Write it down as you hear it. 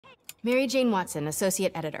Mary Jane Watson,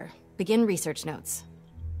 Associate Editor. Begin research notes.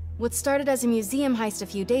 What started as a museum heist a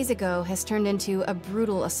few days ago has turned into a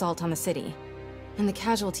brutal assault on the city, and the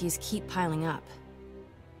casualties keep piling up.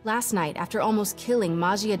 Last night, after almost killing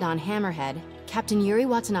Majidon Hammerhead, Captain Yuri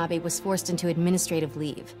Watanabe was forced into administrative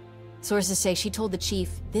leave. Sources say she told the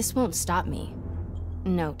chief, "This won't stop me."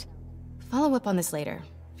 Note, follow up on this later.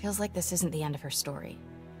 Feels like this isn't the end of her story.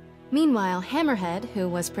 Meanwhile, Hammerhead, who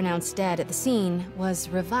was pronounced dead at the scene, was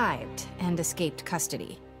revived and escaped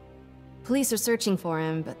custody. Police are searching for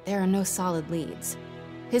him, but there are no solid leads.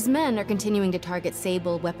 His men are continuing to target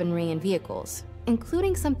Sable weaponry and vehicles,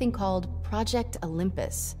 including something called Project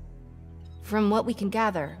Olympus. From what we can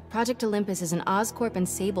gather, Project Olympus is an Oscorp and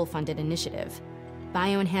Sable-funded initiative.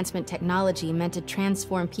 Bioenhancement technology meant to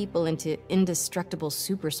transform people into indestructible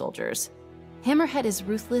super soldiers. Hammerhead is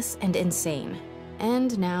ruthless and insane,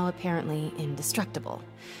 and now apparently indestructible.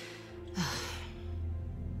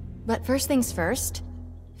 But first things first,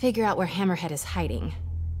 figure out where Hammerhead is hiding.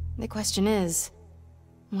 The question is,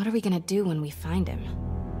 what are we gonna do when we find him?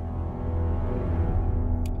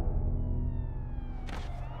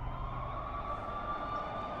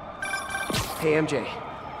 Hey MJ,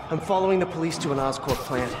 I'm following the police to an Oscorp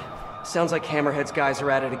plant. Sounds like Hammerhead's guys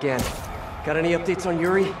are at it again. Got any updates on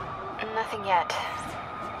Yuri? Nothing yet.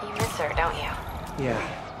 You miss her, don't you? Yeah,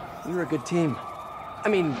 we were a good team. I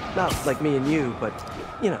mean, not like me and you, but,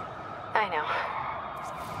 you know. I know.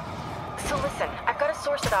 So listen, I've got a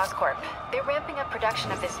source at Oscorp. They're ramping up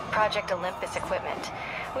production of this Project Olympus equipment,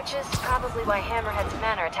 which is probably why Hammerhead's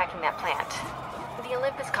men are attacking that plant. The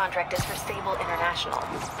Olympus contract is for Sable International,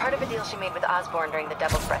 part of a deal she made with Osborn during the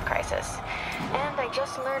Devil's Breath crisis. And I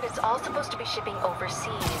just learned it's all supposed to be shipping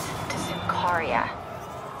overseas to Symkaria.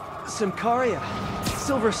 Symkaria?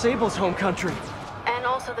 Silver Sable's home country. And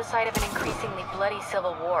also the site of an increasingly bloody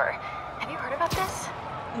civil war. Have you heard about this?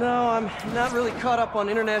 No, I'm not really caught up on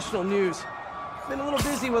international news. Been a little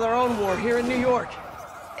busy with our own war here in New York.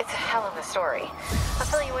 It's a hell of a story. I'll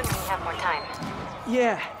fill you in when we have more time.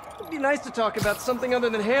 Yeah, it'd be nice to talk about something other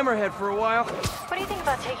than Hammerhead for a while. What do you think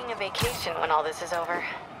about taking a vacation when all this is over?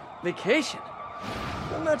 Vacation?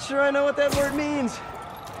 I'm not sure I know what that word means.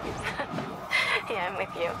 Yeah, I'm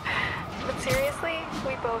with you. But seriously,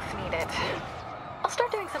 we both need it. I'll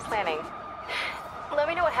start doing some planning. Let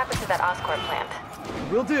me know what happens to that Oscorp plant.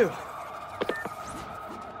 Will do.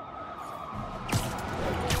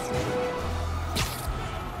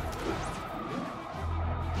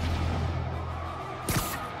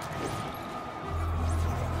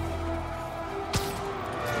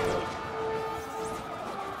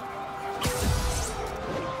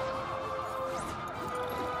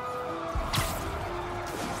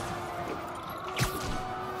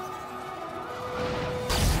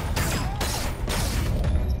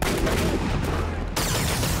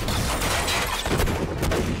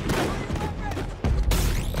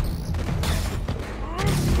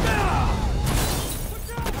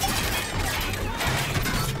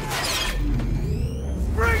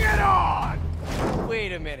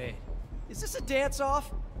 Wait a minute. Is this a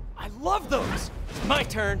dance-off? I love those! My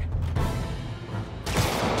turn.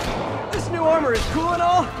 This new armor is cool and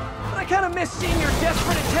all, but I kinda miss seeing your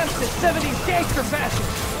desperate attempts at 70s gangster fashion.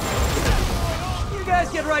 You guys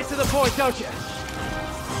get right to the point, don't you?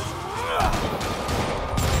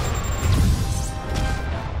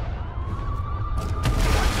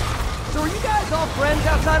 So are you guys all friends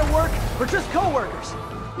outside of work, or just co-workers?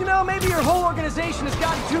 You know, maybe your whole organization has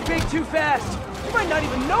gotten too big too fast. You might not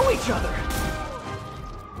even know each other.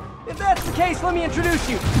 If that's the case, let me introduce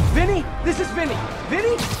you. Vinny, this is Vinny.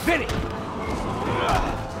 Vinny, Vinny.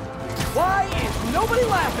 Why is nobody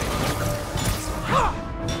laughing?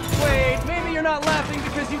 Wait, maybe you're not laughing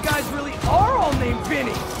because you guys really are all named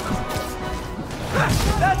Vinny.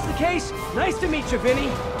 If that's the case, nice to meet you,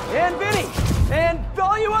 Vinny. And Vinny. And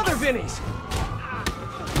all you other Vinnies.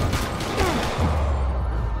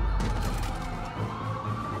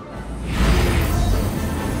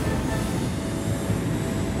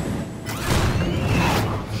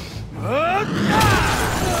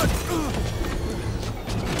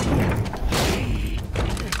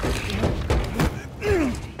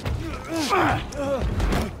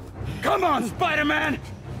 Come on, Spider-Man!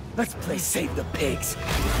 Let's play Save the Pigs.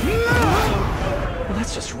 Well,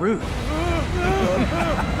 that's just rude.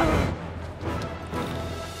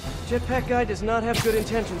 Jetpack guy does not have good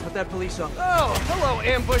intentions with that police officer. Oh, hello,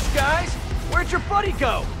 ambush guys! Where'd your buddy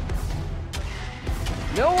go?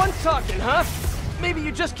 No one's talking, huh? Maybe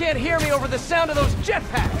you just can't hear me over the sound of those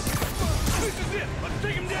jetpacks. This is it! Let's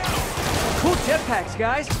take him down! Cool jetpacks,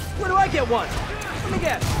 guys. Where do I get one? Let me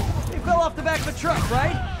guess. They fell off the back of a truck,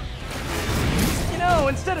 right? You know,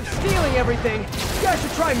 instead of stealing everything, you guys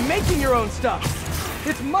should try making your own stuff.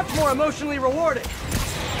 It's much more emotionally rewarding.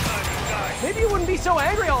 Maybe you wouldn't be so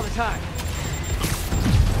angry all the time.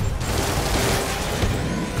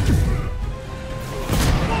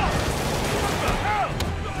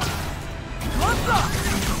 What's up?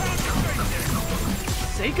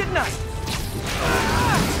 Say goodnight.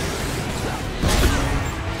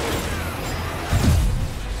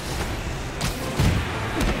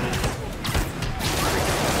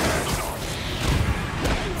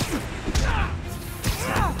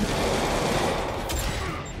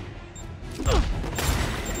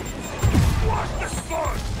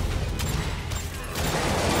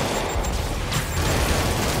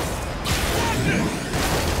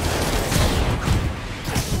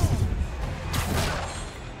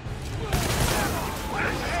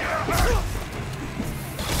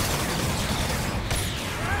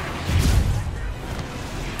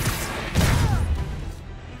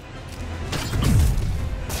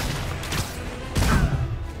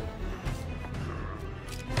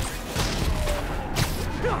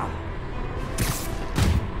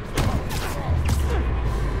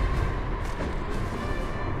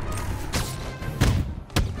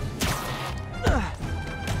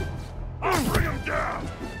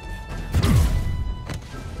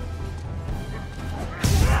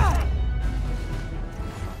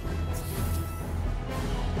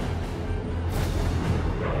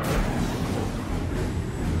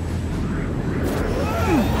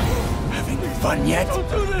 Fun yet? Don't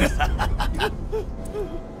do this!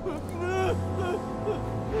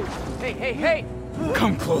 Hey!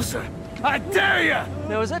 Come closer. I dare ya!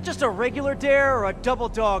 Now, is that just a regular dare or a double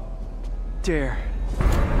dog dare?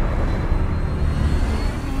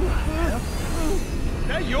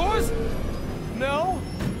 That yours? No?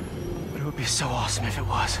 But it would be so awesome if it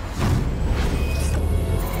was.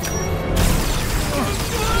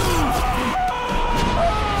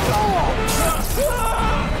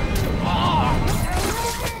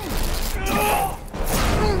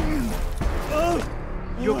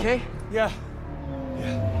 You okay? Yeah.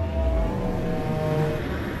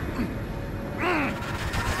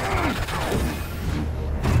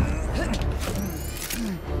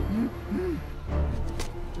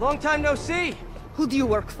 Long time no see. Who do you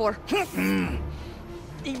work for?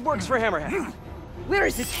 He works for Hammerhead. Where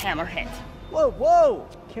is this hammerhead? Whoa!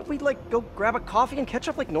 Can't we, like, go grab a coffee and catch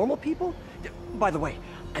up like normal people? By the way,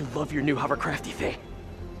 I love your new hovercrafty thing.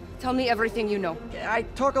 Tell me everything you know. I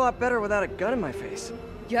talk a lot better without a gun in my face.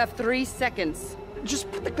 You have 3 seconds. Just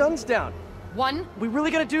put the guns down. 1, We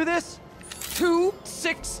really gonna do this? 2,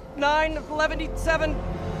 6, 9, 11, 7...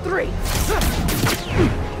 3.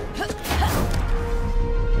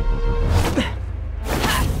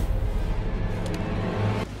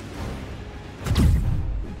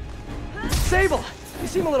 Sable, you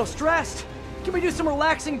seem a little stressed. Can we do some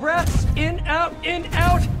relaxing breaths? In, out, in,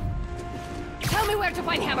 out. Tell me where to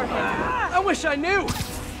find Hammerhead. I wish I knew.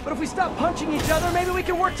 But if we stop punching each other, maybe we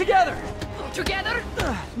can work together. Together?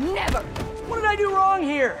 Never. What did I do wrong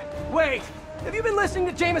here? Wait, have you been listening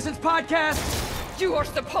to Jameson's podcast? You are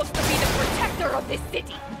supposed to be the protector of this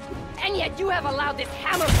city. And yet you have allowed this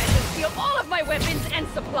Hammerhead to steal all of my weapons and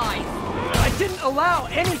supplies. I didn't allow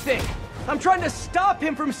anything. I'm trying to stop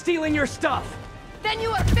him from stealing your stuff. Then you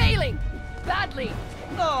are failing. Badly.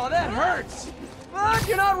 Oh, that hurts. But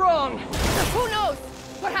you're not wrong. Who knows?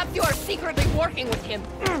 Perhaps you are secretly working with him.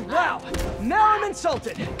 Wow, now I'm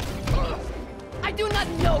insulted. I do not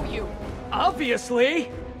know you.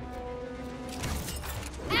 Obviously.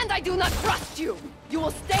 And I do not trust you. You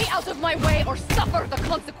will stay out of my way or suffer the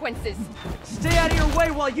consequences. Stay out of your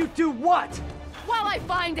way while you do what? While I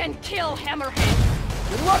find and kill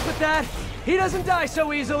Hammerhead. Good luck with that. He doesn't die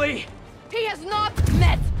so easily. He has not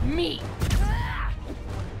met me.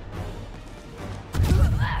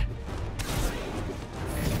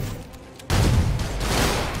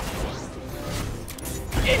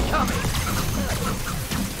 Incoming!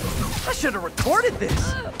 I should have recorded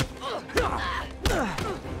this.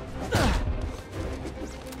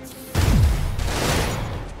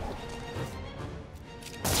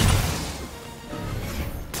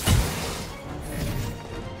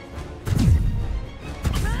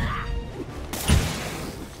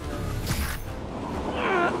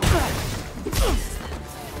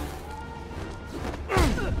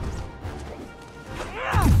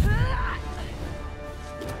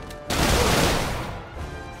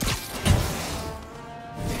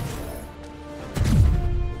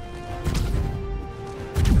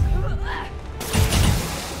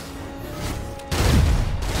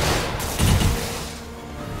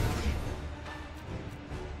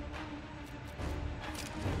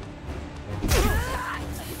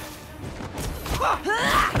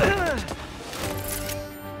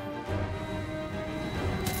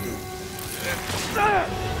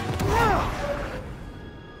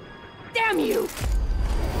 Damn you!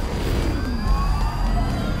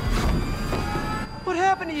 What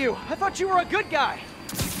happened to you? I thought you were a good guy.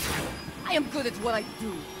 I am good at what I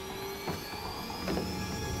do.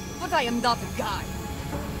 But I am not a guy.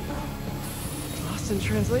 Lost in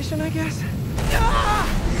translation, I guess?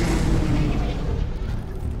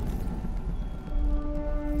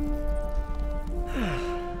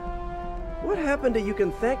 What happened to you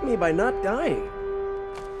can thank me by not dying?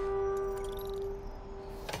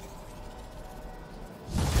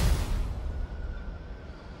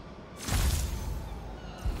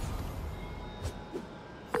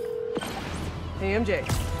 Hey, MJ.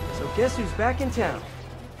 So guess who's back in town?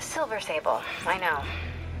 Silver Sable, I know.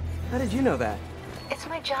 How did you know that? It's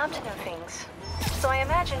my job to know things. So I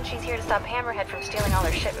imagine she's here to stop Hammerhead from stealing all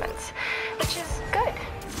her shipments. Which is good.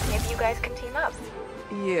 Maybe you guys can team up.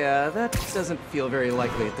 Yeah, that doesn't feel very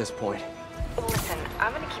likely at this point. Listen,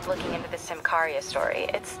 I'm gonna keep looking into the Simcaria story.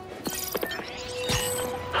 It's...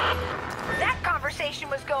 That conversation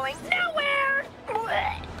was going nowhere!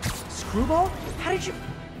 Screwball? How did you...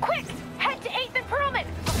 Quick! Head to 8th and Perlman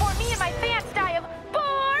before me and my fans die of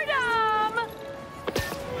boredom!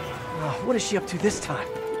 Oh, what is she up to this time?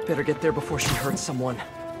 Better get there before she hurts someone.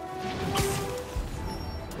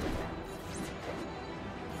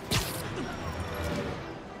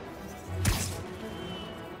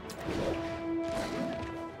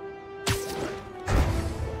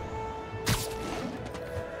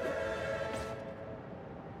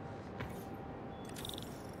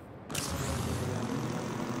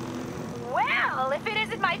 Well, if it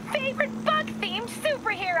isn't my favorite bug-themed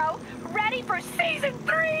superhero, ready for Season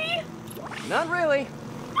 3? Not really.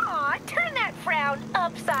 Aw, turn that frown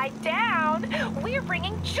upside down. We're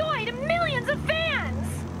bringing joy to millions of fans.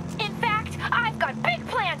 In fact, I've got big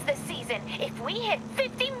plans this season. If we hit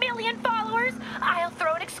 50 million followers, I'll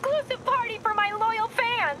throw an exclusive party for my loyal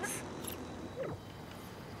fans.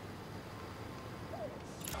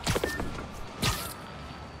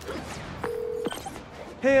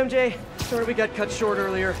 Hey, MJ. Sorry we got cut short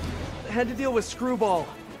earlier. Had to deal with Screwball.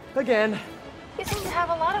 Again. You seem to have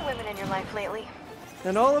a lot of women in your life lately.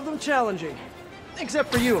 And all of them challenging. Except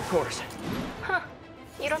for you, of course. Huh.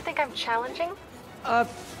 You don't think I'm challenging?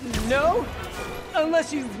 No?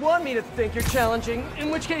 Unless you want me to think you're challenging, in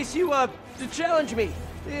which case you, challenge me.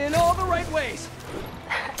 In all the right ways.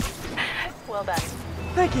 Well done.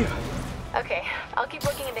 Thank you. Okay, I'll keep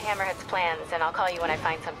looking into Hammerhead's plans, and I'll call you when I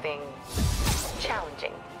find something...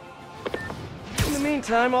 challenging. In the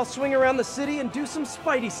meantime, I'll swing around the city and do some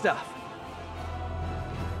Spidey stuff.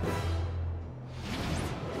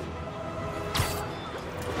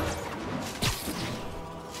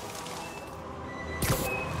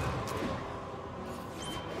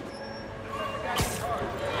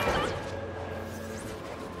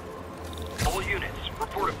 All units,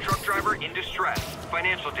 report of truck driver in distress.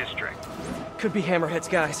 Financial district. Could be Hammerhead's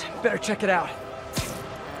guys. Better check it out.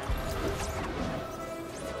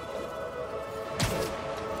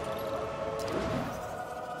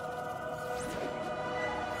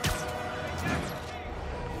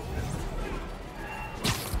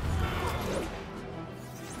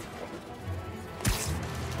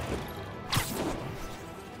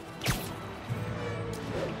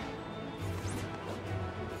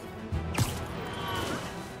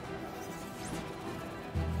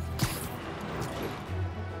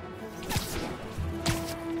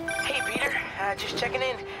 Just checking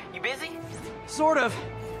in. You busy? Sort of.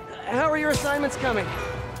 How are your assignments coming?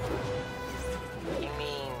 You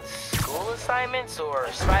mean school assignments or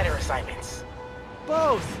spider assignments?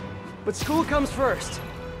 Both. But school comes first.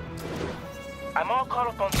 I'm all caught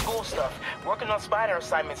up on school stuff, working on spider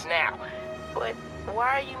assignments now. But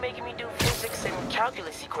why are you making me do physics and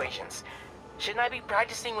calculus equations? Shouldn't I be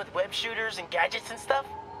practicing with web shooters and gadgets and stuff?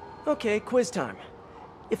 Okay, quiz time.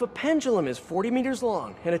 If a pendulum is 40 meters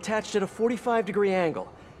long and attached at a 45-degree angle,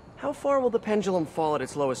 how far will the pendulum fall at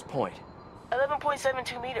its lowest point?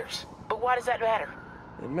 11.72 meters. But why does that matter?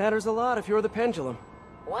 It matters a lot if you're the pendulum.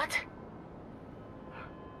 What?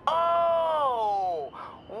 Oh!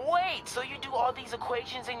 Wait, so you do all these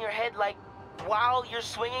equations in your head like while you're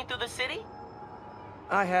swinging through the city?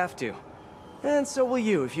 I have to. And so will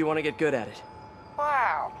you if you want to get good at it.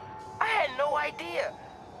 Wow, I had no idea.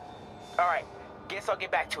 All right, guess I'll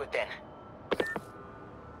get back to it then.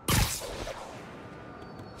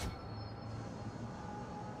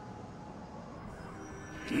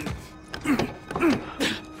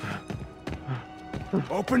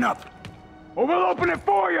 Open up! Or we'll open it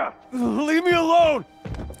for you! Leave me alone!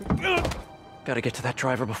 Gotta get to that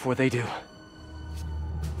driver before they do. Come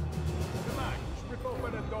on, just rip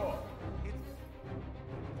open the door.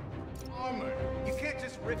 It's armor. You can't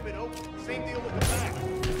just rip it open. Same deal with the back.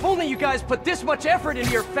 If only you guys put this much effort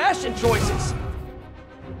into your fashion choices!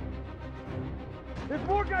 There's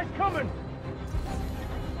more guys coming!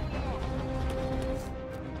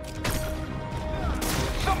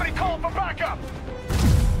 Somebody call for backup!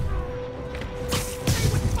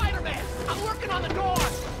 Stay with Spider-Man! I'm working on the door!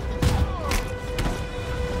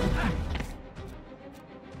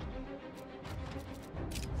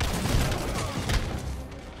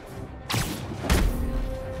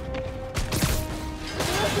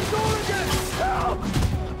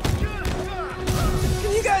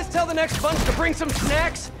 Can you guys tell the next bunch to bring some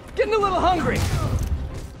snacks? Getting a little hungry.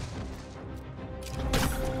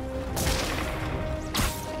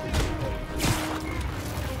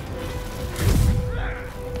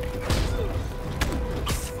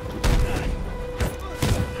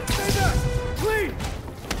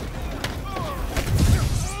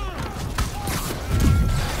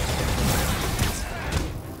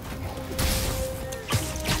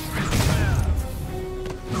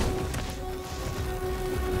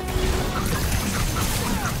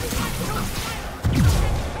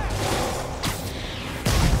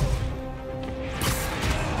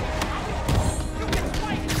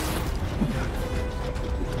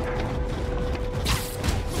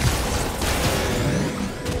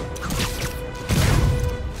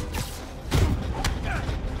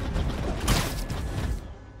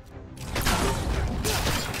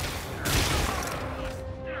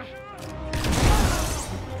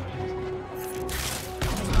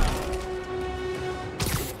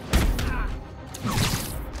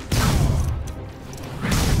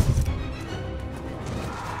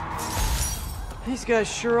 These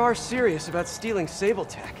guys sure are serious about stealing Sable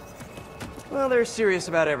tech. Well, they're serious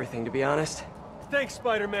about everything, to be honest. Thanks,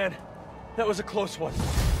 Spider-Man. That was a close one.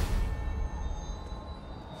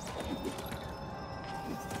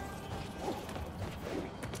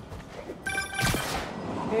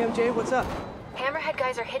 Hey, MJ, what's up? Hammerhead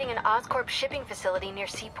guys are hitting an Oscorp shipping facility near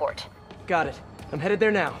Seaport. Got it. I'm headed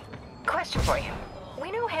there now. Question for you.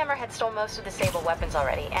 We know Hammerhead stole most of the Sable weapons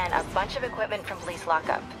already, and a bunch of equipment from police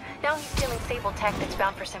lockup. Now he's stealing Sable tech that's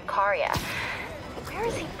bound for Symkaria. Where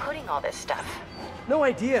is he putting all this stuff? No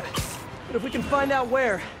idea. But if we can find out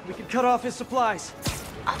where, we can cut off his supplies.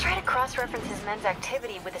 I'll try to cross-reference his men's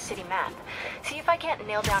activity with the city map. See if I can't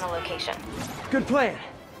nail down a location. Good plan.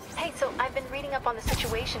 Hey, so I've been reading up on the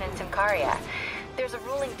situation in Symkaria. There's a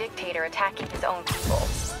ruling dictator attacking his own people.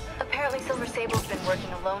 Apparently Silver Sable's been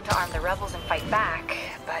working alone to arm the rebels and fight back,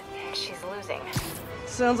 but she's losing.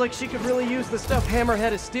 Sounds like she could really use the stuff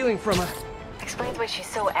Hammerhead is stealing from her. Explains why she's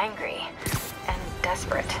so angry and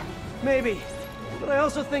desperate. Maybe. But I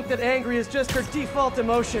also think that angry is just her default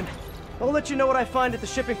emotion. I'll let you know what I find at the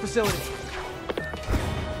shipping facility.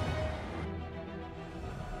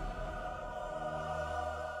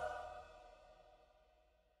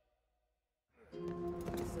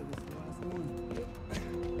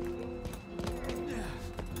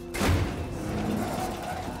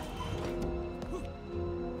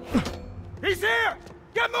 He's here!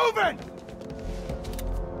 Get moving!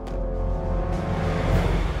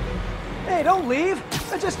 Hey, don't leave!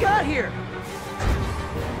 I just got here!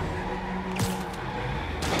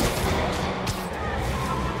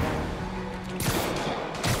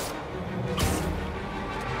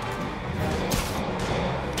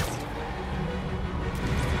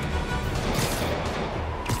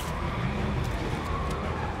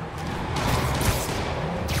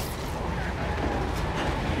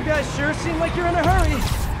 You guys sure seem like you're in a hurry.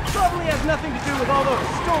 Probably has nothing to do with all those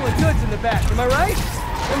stolen goods in the back, am I right?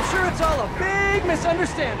 I'm sure it's all a big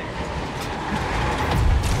misunderstanding.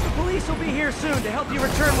 The police will be here soon to help you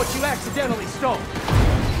return what you accidentally stole.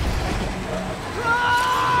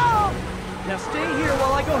 Oh! Now stay here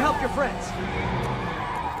while I go help your friends.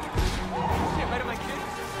 Get rid of my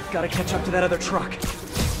kids. Gotta catch up to that other truck.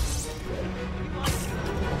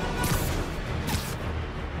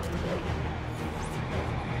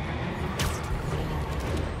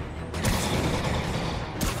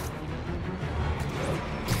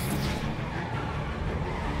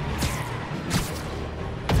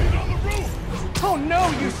 Oh no,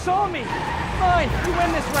 you saw me! Fine, you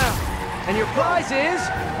win this round. And your prize is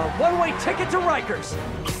a one-way ticket to Rikers.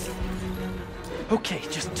 Okay,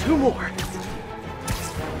 just two more.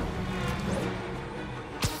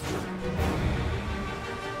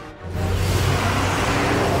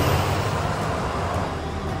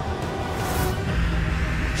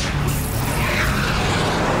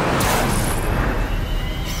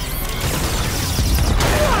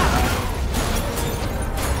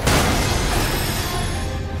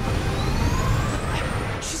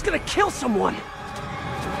 gonna kill someone!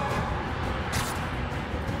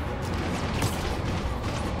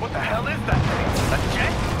 What the hell is that thing? A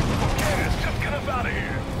jet? Okay, just get us out of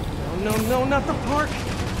here. No, no, no, not the park!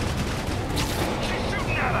 She's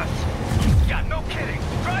shooting at us! Yeah, no kidding.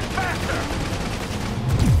 Drive faster!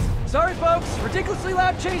 Sorry, folks. Ridiculously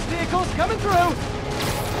loud chase vehicles coming through!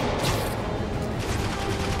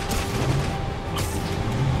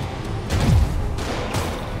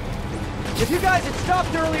 If you guys had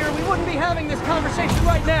stopped earlier, we wouldn't be having this conversation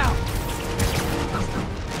right now.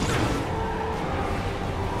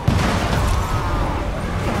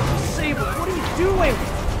 Sable, what are you doing?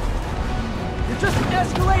 You're just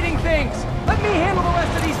escalating things. Let me handle the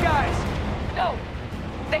rest of these guys. No!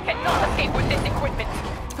 They cannot escape with this equipment!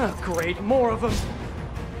 Oh, great. More of them.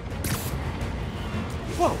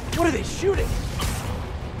 Whoa, what are they shooting?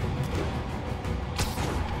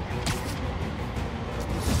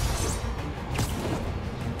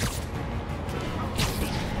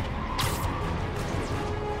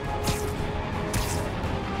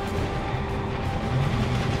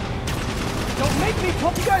 Don't make me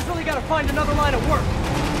pump. You guys really gotta find another line of work.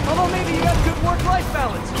 Although maybe you got good work-life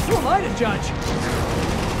balance. Who am I to judge?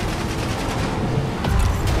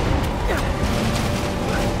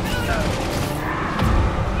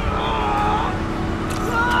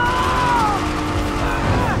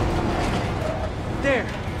 There.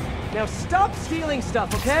 Now stop stealing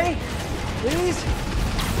stuff, okay? Please?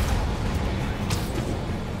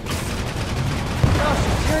 Gosh,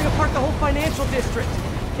 she's tearing apart the whole financial district.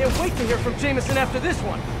 Can't wait to hear from Jameson after this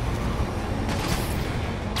one.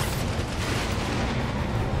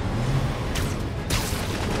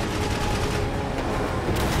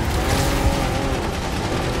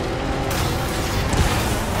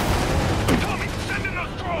 Tommy, send in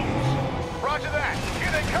those drones! Roger that.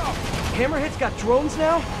 Here they come. Hammerhead's got drones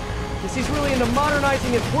now? Guess he's really into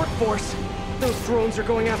modernizing his workforce. Those drones are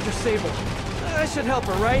going after Sable. I should help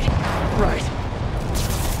her, right? Right.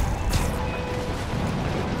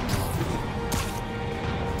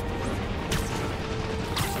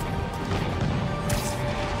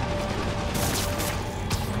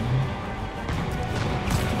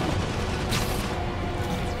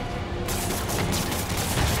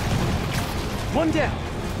 One down.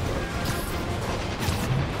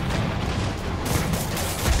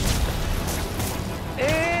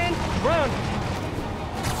 And round.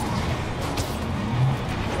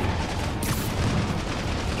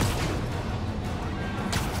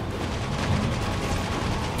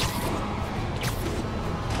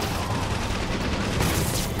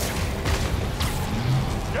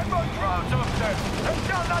 Get those drones up there. Head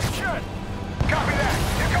down that jet. Copy that.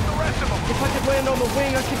 Here come the rest of them. If I could land on the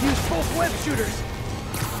wing, I could use both web shooters.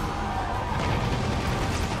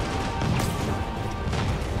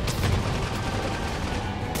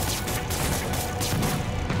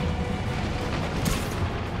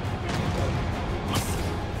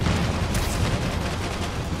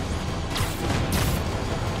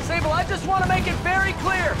 Sable, I just want to make it very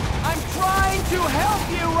clear. I'm trying to help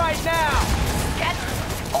you right now. Get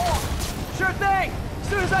off! Sure thing. As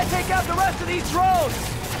soon as I take out the rest of these drones.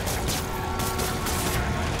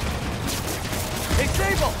 Hey,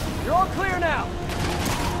 Sable, you're all clear now.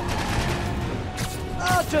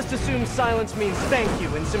 I'll just assume silence means thank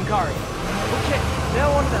you in Simkari. Okay,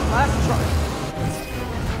 now on to that last truck.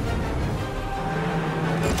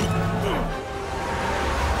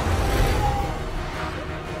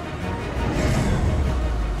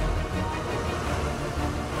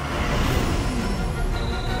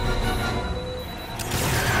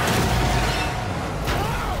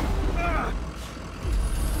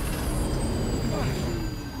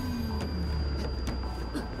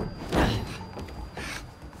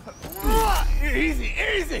 Easy,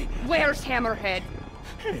 easy! Where's Hammerhead?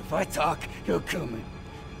 If I talk, he'll come in.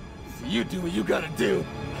 So you do what you gotta do.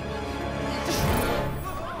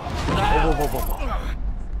 Whoa.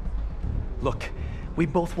 Look, we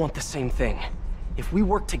both want the same thing. If we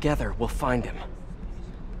work together, we'll find him.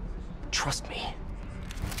 Trust me.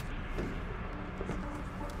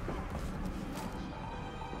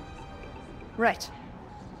 Right.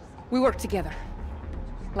 We work together.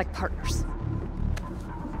 Like partners.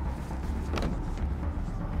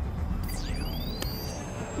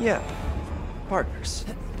 Yeah, partners.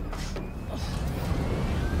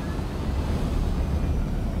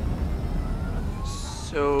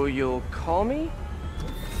 So you'll call me?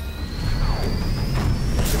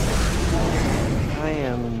 I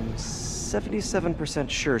am 77%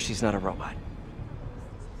 sure she's not a robot.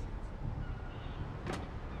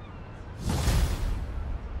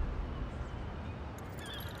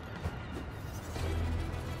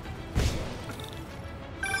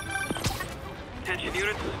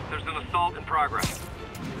 units. There's an assault in progress.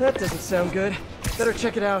 That doesn't sound good. Better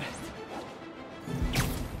check it out.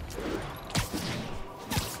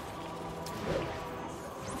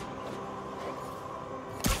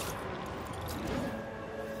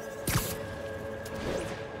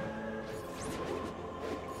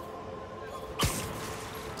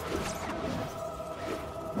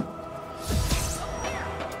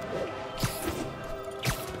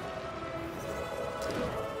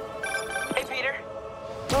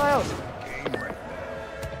 Miles!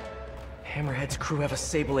 Hammerhead's crew have a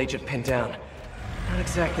Sable agent pinned down. Not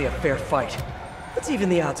exactly a fair fight. Let's even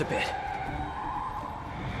the odds a bit.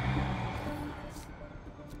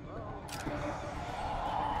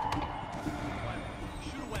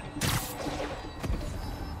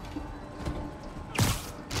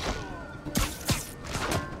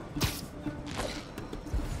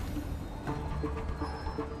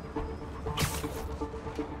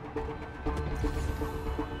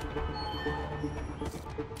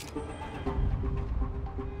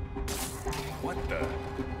 What the?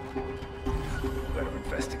 Better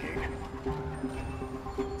investigate.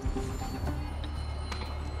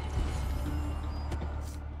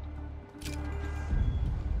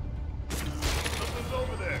 Something's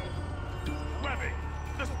over there. Remy,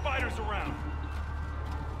 the spider's around.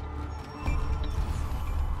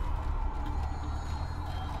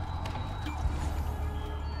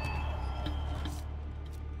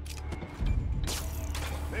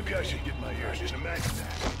 Maybe I should get my ears. Just imagine that.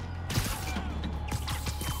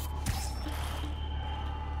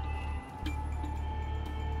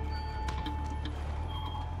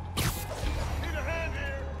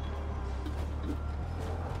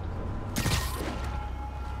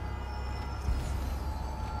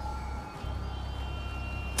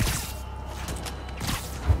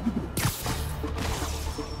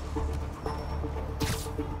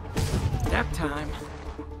 Nap time.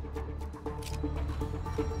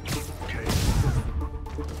 Okay.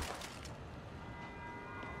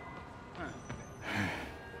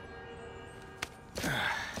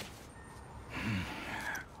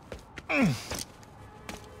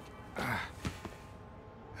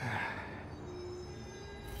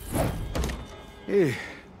 Hey,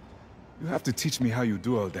 you have to teach me how you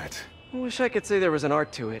do all that. I wish I could say there was an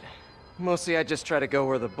art to it. Mostly I just try to go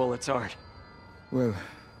where the bullets aren't. Well,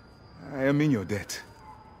 I am in your debt.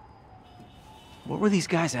 What were these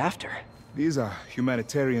guys after? These are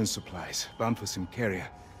humanitarian supplies, bound for Simcaria.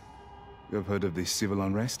 You have heard of the civil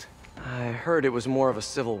unrest? I heard it was more of a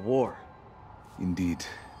civil war. Indeed.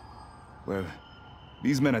 Well,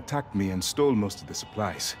 these men attacked me and stole most of the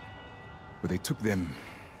supplies. Where they took them,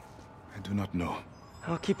 I do not know.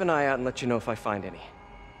 I'll keep an eye out and let you know if I find any.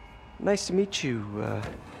 Nice to meet you,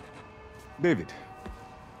 David.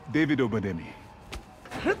 David Obademi.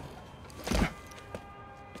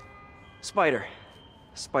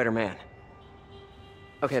 Spider-Man.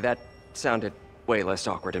 Okay, that sounded way less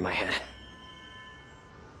awkward in my head.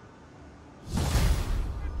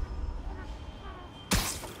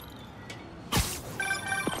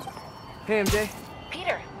 Hey, MJ.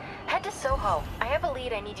 Peter, head to Soho. I have a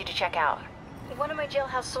lead I need you to check out. One of my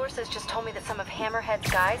jailhouse sources just told me that some of Hammerhead's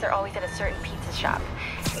guys are always at a certain pizza shop.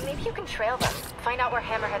 Maybe you can trail them, find out where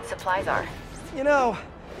Hammerhead's supplies are. You know,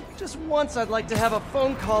 just once I'd like to have a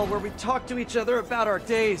phone call where we talk to each other about our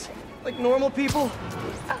days, like normal people.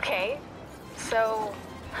 Okay, so,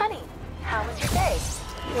 honey, how was your day?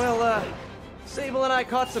 Well, Sable and I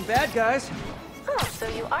caught some bad guys. Oh, so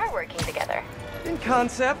you are working together. In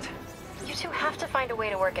concept. You two have to find a way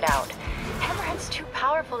to work it out. Hammerhead's too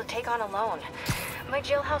powerful to take on alone. My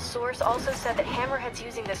jailhouse source also said that Hammerhead's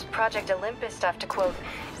using this Project Olympus stuff to, quote,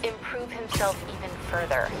 improve himself even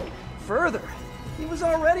further. Further? He was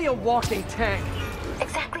already a walking tank.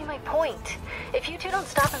 Exactly my point. If you two don't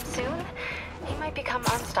stop him soon, he might become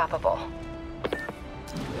unstoppable.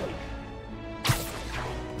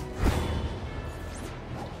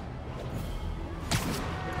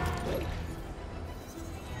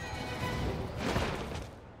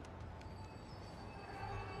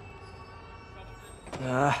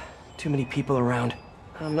 Too many people around.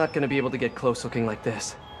 I'm not gonna be able to get close looking like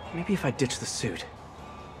this. Maybe if I ditch the suit.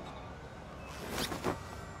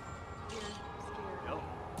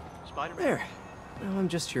 There. Now I'm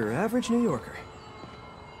just your average New Yorker.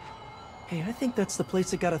 Hey, I think that's the place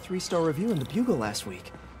that got a 3-star review in the Bugle last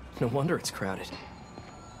week. No wonder it's crowded.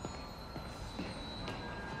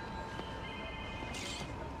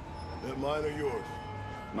 That mine or yours?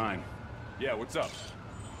 Mine. Yeah, what's up?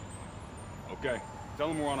 Okay, tell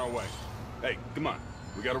him we're on our way. Hey, come on.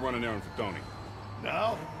 We gotta run an errand for Tony.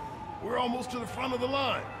 Now? We're almost to the front of the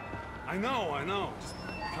line. I know. Just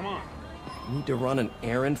come on. Need to run an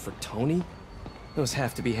errand for Tony? Those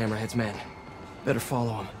have to be Hammerhead's men. Better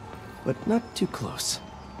follow him, but not too close.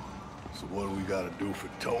 So what do we gotta do for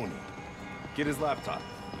Tony? Get his laptop.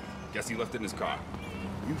 Guess he left it in his car.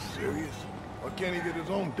 You serious? Why can't he get his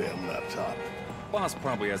own damn laptop? Boss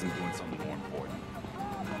probably has him doing something more important.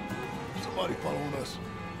 Somebody following us?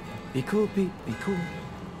 Be cool, Pete. Be cool.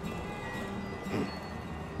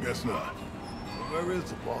 Guess not. Well, where is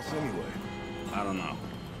the boss anyway? I don't know.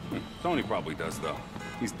 Tony probably does, though.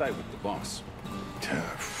 He's tight with the boss.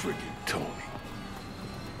 Freaking Tony.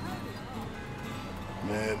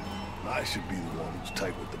 Man, I should be the one who's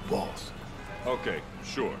tight with the boss. Okay,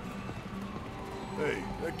 sure. Hey,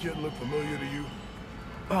 that kid look familiar to you?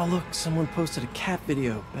 Oh, look, someone posted a cat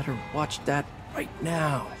video. Better watch that right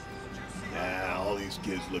now. Nah, all these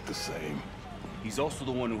kids look the same. He's also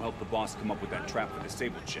the one who helped the boss come up with that trap for the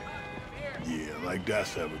Sable chick. Yeah, like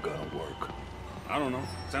that's ever gonna work. I don't know.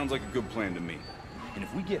 Sounds like a good plan to me. And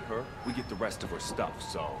if we get her, we get the rest of her stuff,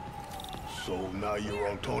 so... So now you're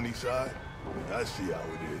on Tony's side? Yeah, I see how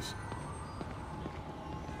it is.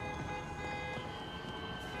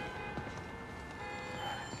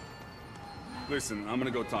 Listen, I'm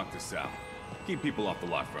gonna go talk to Sal. Keep people off the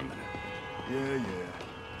lot for a minute.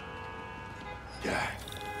 Yeah.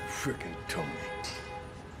 Frickin' Tony.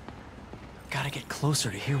 Gotta get closer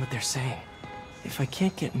to hear what they're saying. If I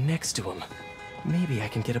can't get next to them, maybe I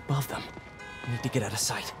can get above them. Need to get out of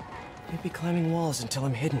sight. Can't be climbing walls until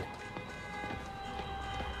I'm hidden.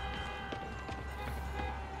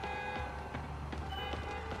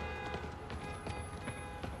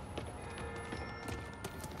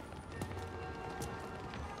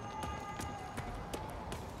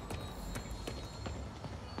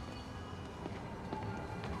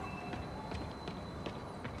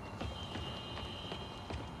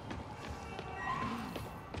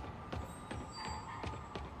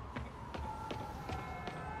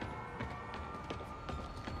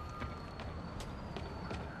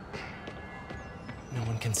 No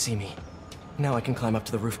one can see me. Now I can climb up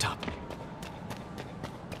to the rooftop.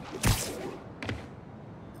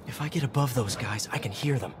 If I get above those guys, I can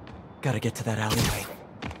hear them. Gotta get to that alleyway.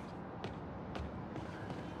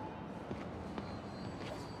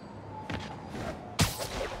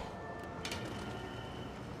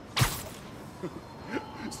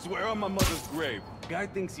 Swear on my mother's grave. Guy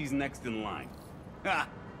thinks he's next in line. Ha!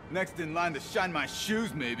 Next in line to shine my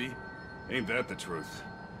shoes, maybe. Ain't that the truth?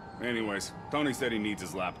 Anyways, Tony said he needs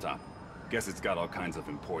his laptop. Guess it's got all kinds of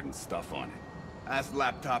important stuff on it. As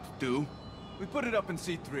laptops do. We put it up in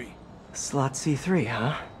C3. Slot C3,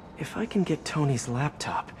 huh? If I can get Tony's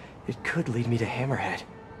laptop, it could lead me to Hammerhead.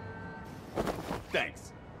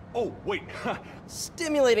 Thanks. Oh, wait.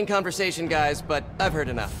 Stimulating conversation, guys, but I've heard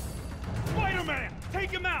enough. Spider-Man!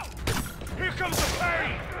 Take him out! Here comes the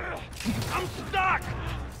pain! I'm stuck!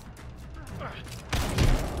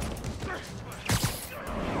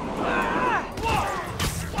 Whoa!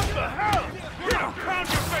 What the hell? You're gonna pound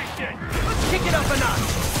your face in! Let's kick it up a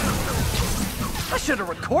notch! I should have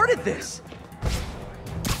recorded this!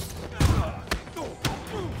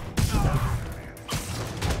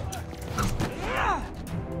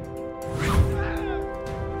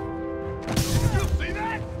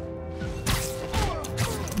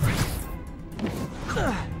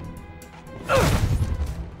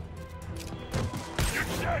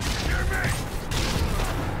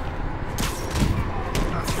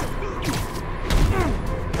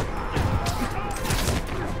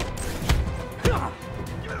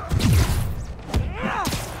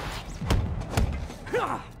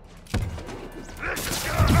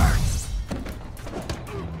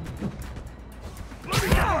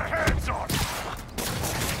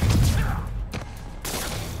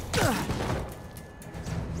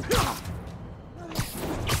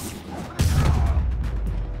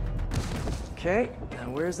 Okay, now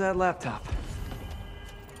where's that laptop?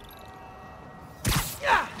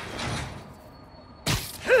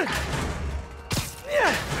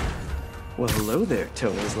 Well, hello there,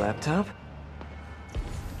 Tony's laptop.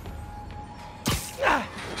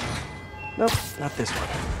 Nope, not this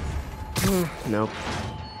one. Nope.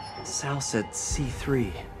 Sal said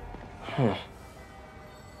C3. Huh.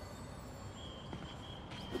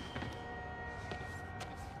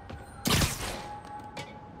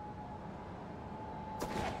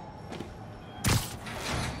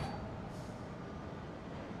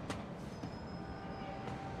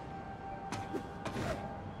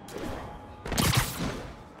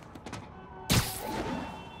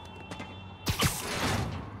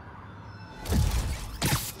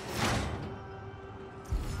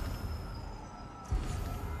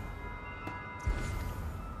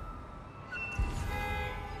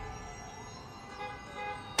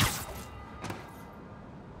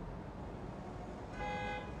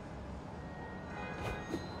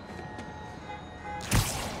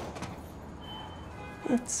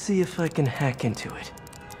 Let's see if I can hack into it.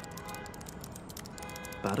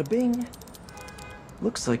 Bada bing.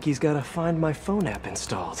 Looks like he's got a Find My Phone app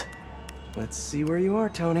installed. Let's see where you are,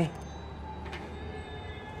 Tony.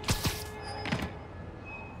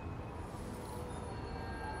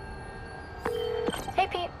 Hey,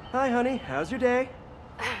 Pete. Hi, honey. How's your day?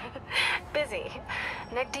 Busy.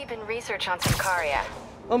 Neck deep in research on some Caria.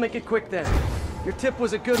 I'll make it quick then. Your tip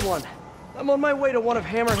was a good one. I'm on my way to one of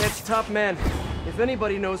Hammerhead's top men. If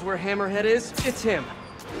anybody knows where Hammerhead is, it's him.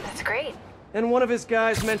 That's great. And one of his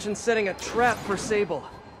guys mentioned setting a trap for Sable.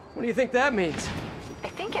 What do you think that means? I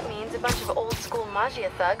think it means a bunch of old-school Magia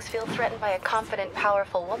thugs feel threatened by a confident,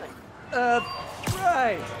 powerful woman.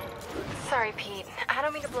 Right. Sorry, Pete. I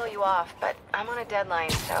don't mean to blow you off, but I'm on a deadline,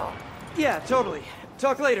 so... Yeah, totally.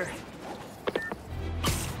 Talk later.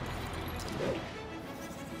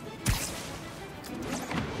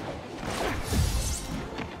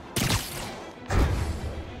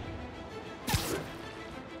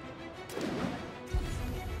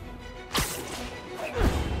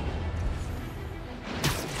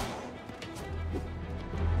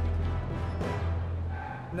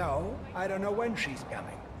 No, I don't know when she's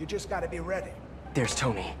coming. You just gotta be ready. There's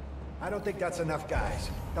Tony. I don't think that's enough, guys.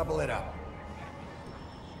 Double it up.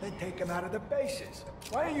 Then take him out of the bases.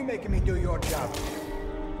 Why are you making me do your job?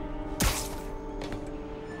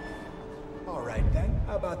 All right, then.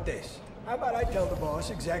 How about this? How about I tell the boss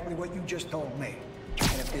exactly what you just told me?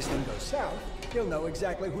 And if this thing goes south, he'll know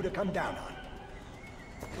exactly who to come down on.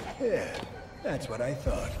 Yeah, that's what I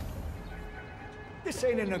thought. This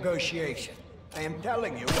ain't a negotiation. I am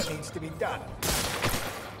telling you what needs to be done.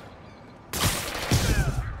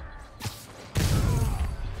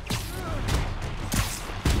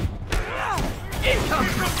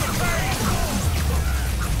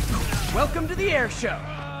 Welcome to the air show.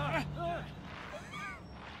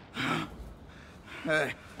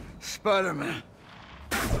 Hey, Spiderman.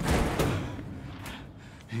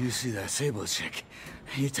 You see that Sable chick?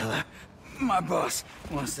 You tell her my boss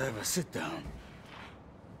wants to have a sit-down.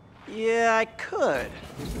 Yeah, I could.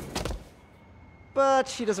 But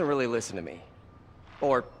she doesn't really listen to me.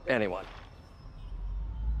 Or anyone.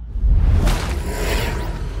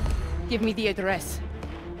 Give me the address.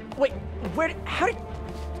 Wait, how did...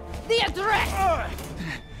 The address!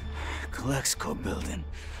 Colexco building.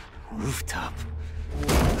 Rooftop.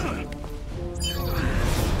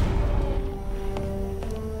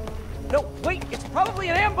 No, wait, it's probably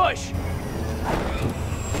an ambush!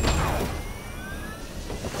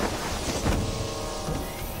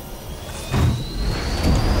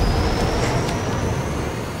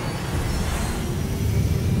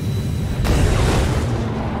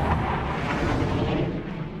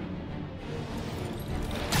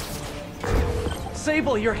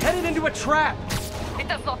 Sable, you're headed into a trap! It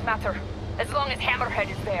does not matter, as long as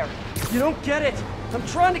Hammerhead is there. You don't get it! I'm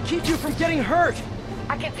trying to keep you from getting hurt!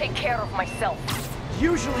 I can take care of myself.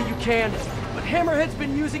 Usually you can, but Hammerhead's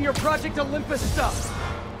been using your Project Olympus stuff.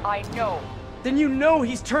 I know. Then you know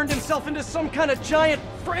he's turned himself into some kind of giant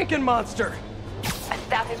Frankenmonster! And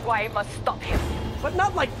that is why I must stop him. But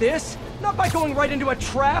not like this! Not by going right into a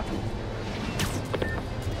trap!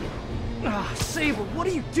 Ah, Sable, what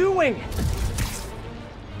are you doing?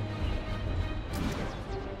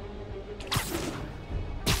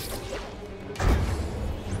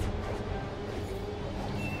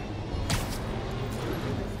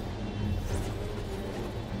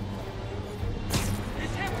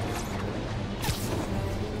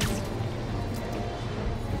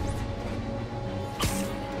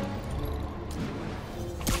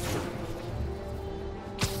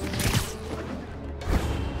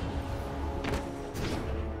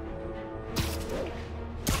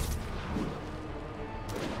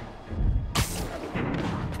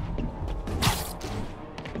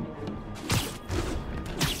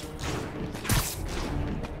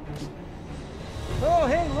 Oh,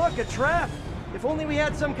 hey, look, a trap! If only we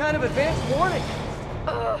had some kind of advanced warning!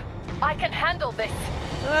 I can handle this.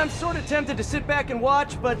 I'm sort of tempted to sit back and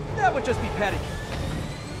watch, but that would just be petty.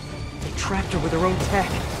 They trapped her with her own tech.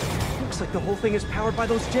 Looks like the whole thing is powered by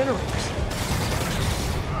those generators.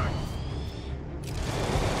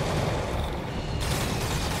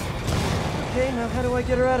 Okay, now how do I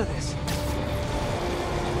get her out of this?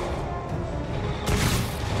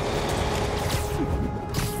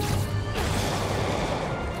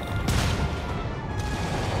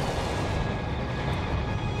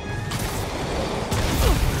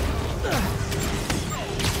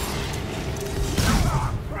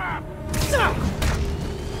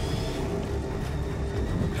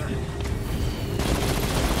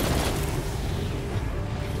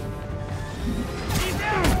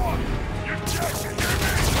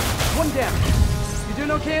 calm down. You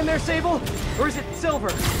doing okay in there, Sable? Or is it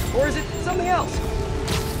Silver? Or is it something else?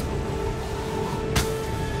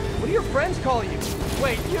 What do your friends call you?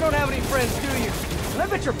 Wait, you don't have any friends, do you? And I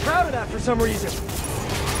bet you're proud of that for some reason.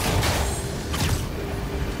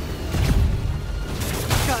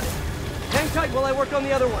 Got it. Hang tight while I work on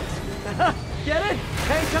the other ones. Get it?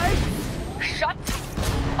 Hang tight? Shut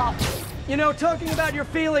up. You know, talking about your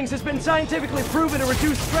feelings has been scientifically proven to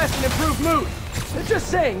reduce stress and improve mood. Just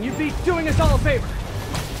saying, you'd be doing us all a favor.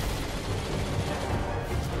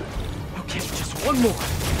 Okay, just one more.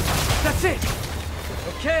 That's it.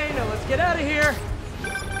 Okay, now let's get out of here.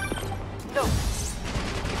 No.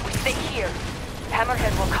 If we stay here,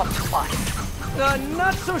 Hammerhead will come to us.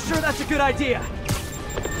 Not so sure that's a good idea.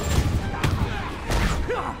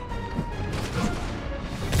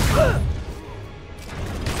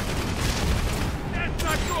 That's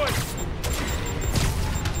not good!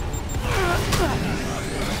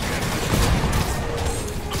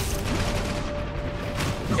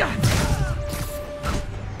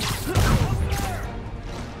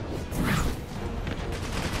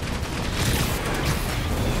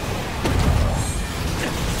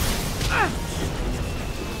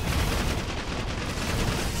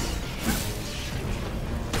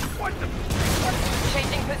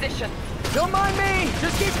 Changing position. Don't mind me.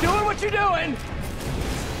 Just keep doing what you're doing.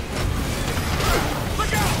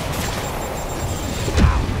 Look out!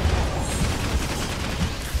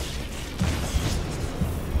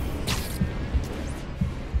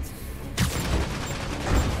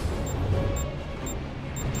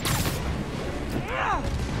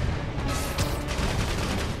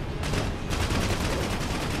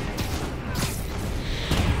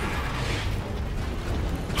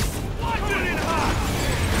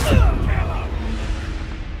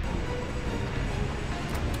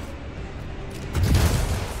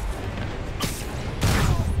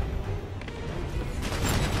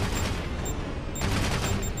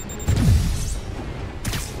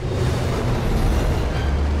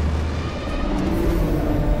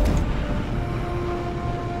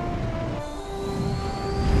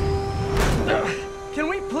 Can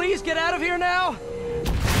we please get out of here now?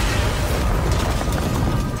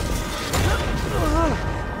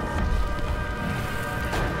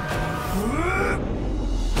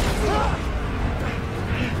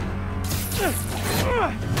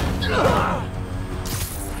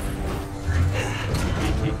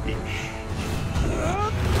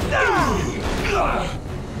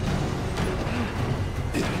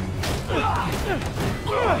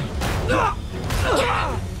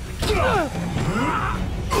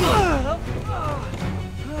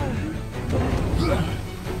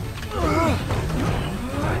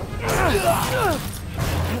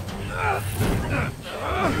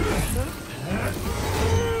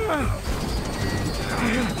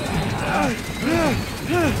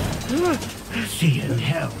 See you in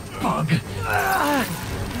hell, bug.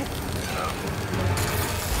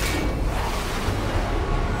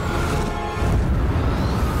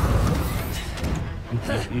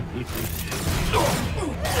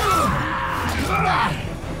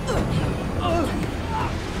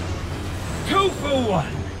 Two for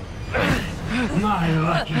one. My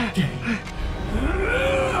lucky day.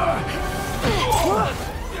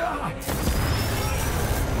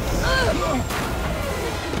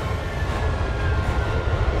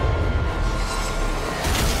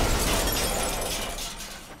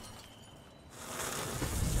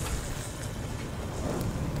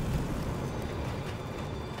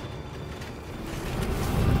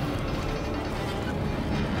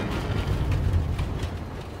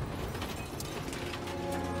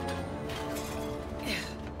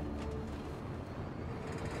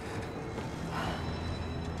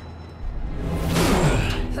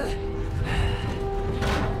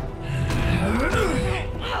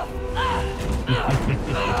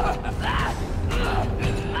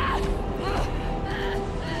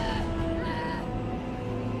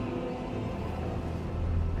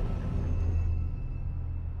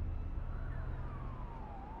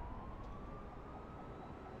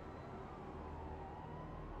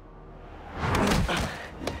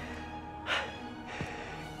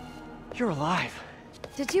 You're alive.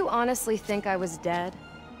 Did you honestly think I was dead?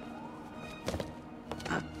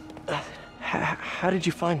 How did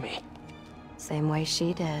you find me? Same way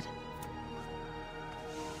she did.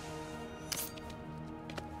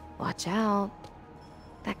 Watch out.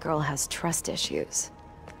 That girl has trust issues.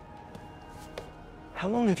 How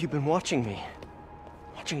long have you been watching me?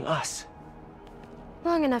 Watching us?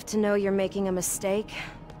 Long enough to know you're making a mistake.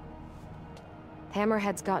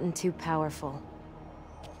 Hammerhead's gotten too powerful.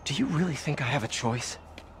 Do you really think I have a choice?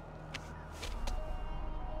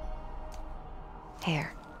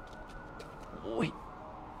 Hair. Wait,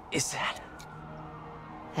 is that?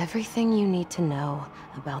 Everything you need to know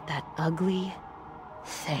about that ugly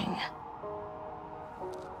thing.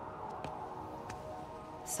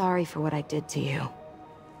 Sorry for what I did to you.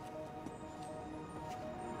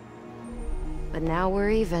 But now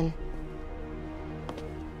we're even.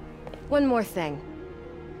 One more thing.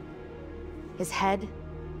 His head,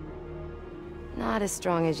 not as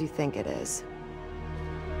strong as you think it is.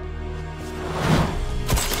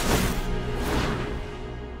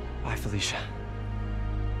 Bye, Felicia.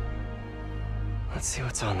 Let's see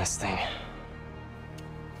what's on this thing.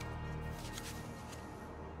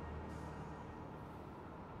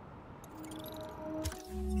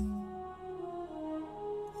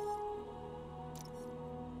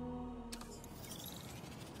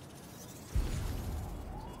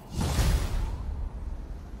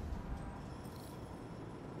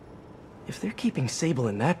 If they're keeping Sable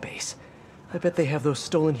in that base, I bet they have those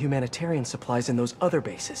stolen humanitarian supplies in those other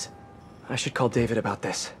bases. I should call David about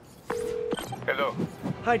this. Hello.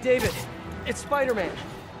 Hi, David. It's Spider-Man.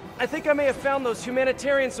 I think I may have found those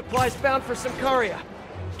humanitarian supplies bound for Symkaria.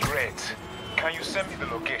 Great. Can you send me the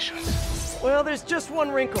locations? Well, there's just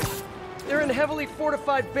one wrinkle. They're in heavily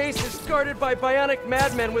fortified bases guarded by bionic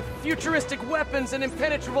madmen with futuristic weapons and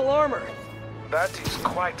impenetrable armor. That is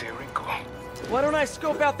quite a wrinkle. Why don't I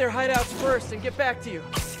scope out their hideouts first and get back to you?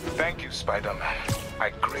 Thank you, Spider-Man.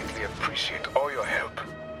 I greatly appreciate all your help.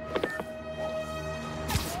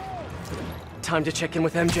 Time to check in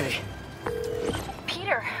with MJ.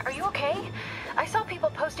 Peter, are you okay? I saw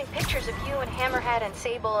people posting pictures of you and Hammerhead and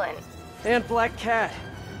Sable And Black Cat.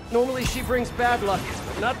 Normally she brings bad luck,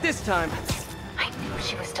 but not this time. I knew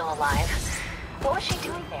she was still alive. What was she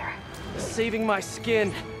doing there? Saving my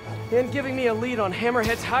skin, and giving me a lead on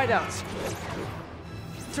Hammerhead's hideouts.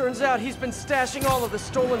 Turns out he's been stashing all of the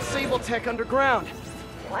stolen Sable tech underground.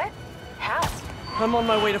 What? How? I'm on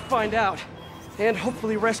my way to find out, and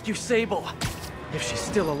hopefully rescue Sable, if she's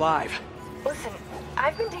still alive. Listen,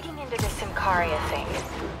 I've been digging into this Symkaria thing.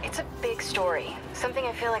 It's a big story, something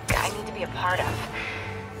I feel like I need to be a part of.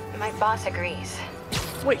 My boss agrees.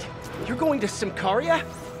 Wait, you're going to Symkaria?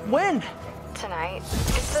 When? Tonight.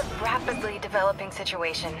 It's a rapidly developing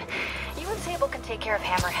situation. You and Sable can take care of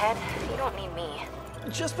Hammerhead. You don't need me.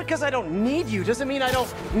 Just because I don't need you doesn't mean I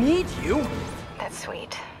don't need you. That's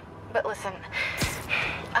sweet. But listen,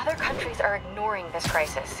 other countries are ignoring this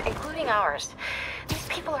crisis, including ours. These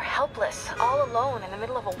people are helpless, all alone in the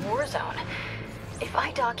middle of a war zone. If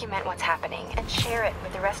I document what's happening and share it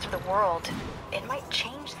with the rest of the world, it might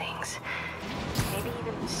change things. Maybe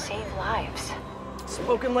even save lives.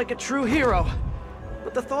 Spoken like a true hero.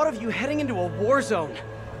 But the thought of you heading into a war zone,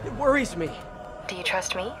 it worries me. Do you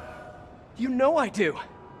trust me? You know I do.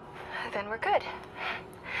 Then we're good.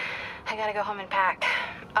 I gotta go home and pack.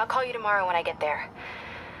 I'll call you tomorrow when I get there.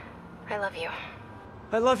 I love you.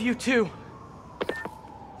 I love you too.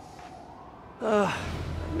 I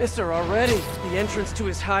miss her already. The entrance to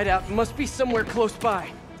his hideout must be somewhere close by.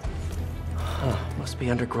 Huh, must be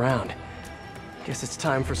underground. Guess it's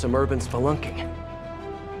time for some urban spelunking.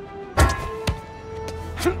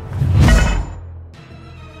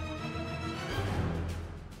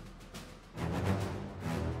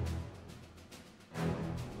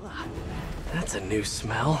 That's a new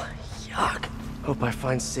smell. Yuck. Hope I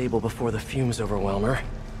find Sable before the fumes overwhelm her.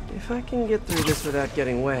 If I can get through this without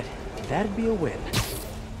getting wet, that'd be a win.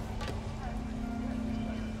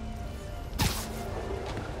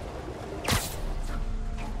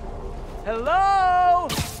 Hello?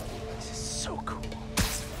 This is so cool.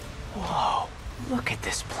 Whoa, look at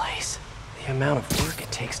this place. The amount of work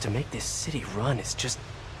it takes to make this city run is just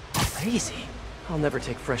crazy. I'll never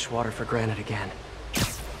take fresh water for granted again.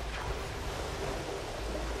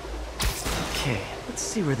 Okay, let's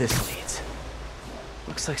see where this leads.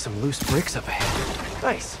 Looks like some loose bricks up ahead.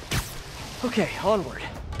 Nice. Okay, onward.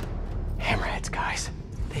 Hammerheads, guys.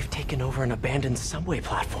 They've taken over an abandoned subway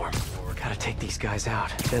platform. Gotta take these guys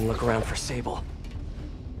out, then look around for Sable.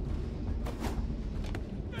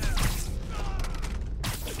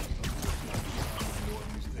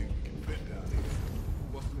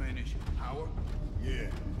 What's the main issue? Power?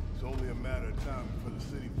 Yeah. It's only a matter of time before the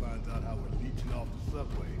city finds out how we're leeching off the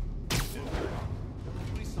subway.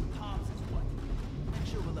 Some palms is what? Make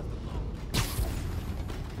sure we're left alone.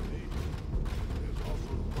 Hey, there's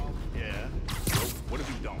also the problem. Yeah? So, what if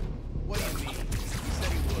he don't? What do you mean? He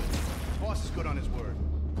said he would. Boss is good on his word.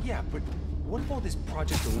 Yeah, but what if all this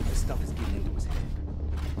Project Olympus stuff is getting into his head?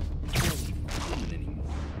 He won't keep fooling anymore.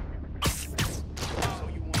 So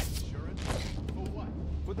you want insurance? For what?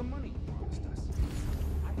 For the money you promised us.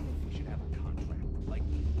 I think we should have a contract, like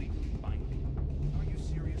legally binding.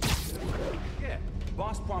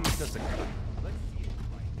 boss promised us a cut. Let's see it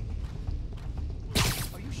right.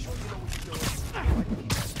 Are you sure you know what you're doing?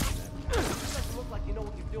 You guys look like you know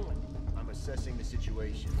what you're doing. I'm assessing the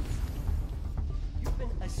situation. You've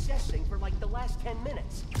been assessing for like the last 10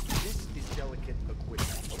 minutes. This is delicate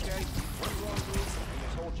equipment, okay? One wrong move and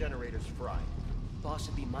this whole generator's fried. Boss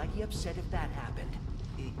would be mighty upset if that happened.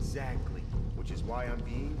 Exactly. Which is why I'm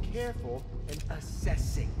being careful and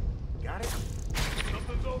assessing. Got it?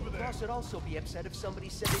 Something's over there. Boss would also be upset if somebody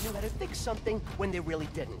said they knew how to fix something when they really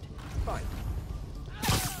didn't. Fine.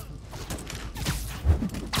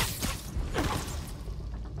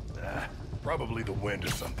 Probably the wind or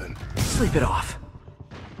something. Sleep it off.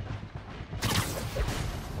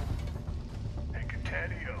 Hey,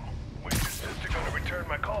 Catania. When's your sister gonna return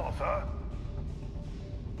my calls, huh?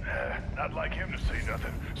 Not like him to say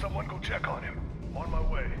nothing. Someone go check on him. On my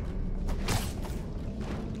way.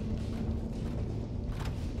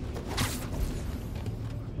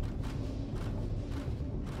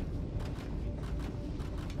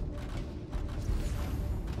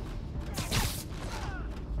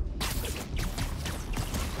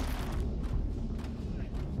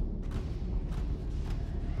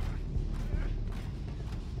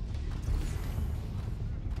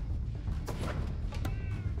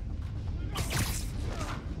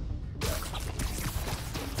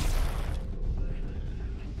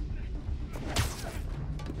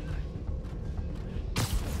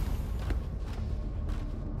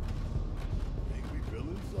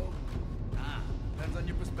 Depends on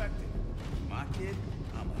your perspective. My kid,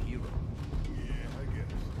 I'm a hero. Yeah, I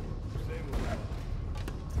guess. Same with that.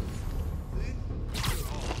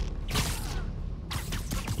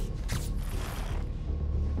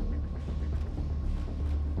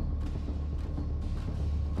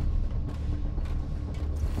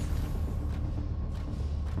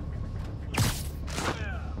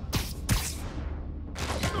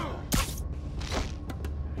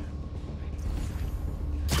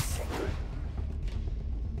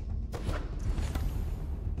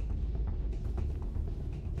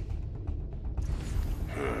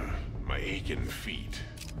 Aching feet.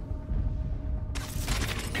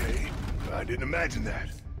 Okay, I didn't imagine that.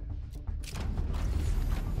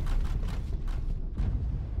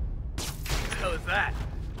 What the hell is that?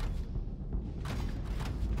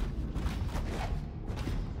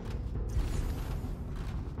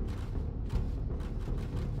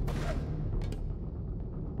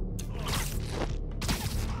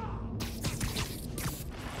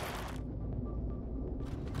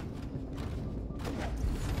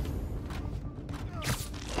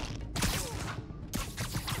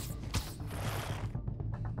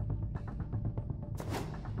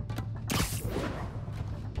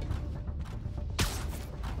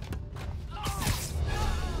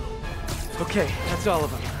 Okay, that's all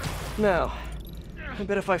of them. Now, I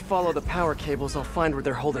bet if I follow the power cables, I'll find where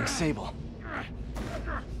they're holding Sable.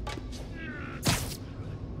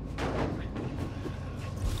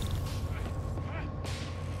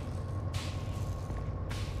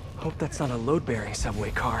 Hope that's not a load-bearing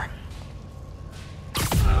subway car.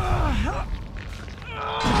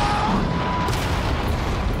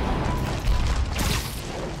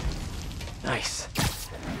 Nice.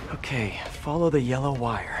 Okay, follow the yellow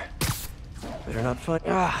wire. Better not find...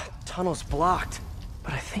 tunnel's blocked.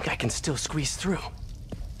 But I think I can still squeeze through.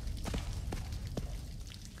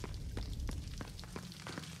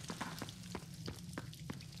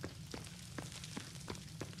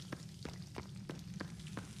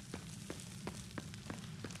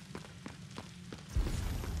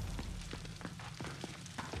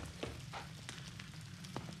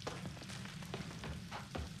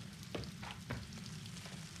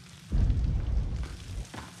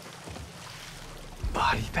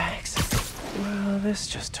 Body bags? Well, this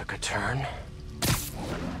just took a turn.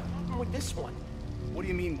 With this one? What do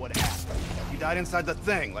you mean, what happened? He died inside the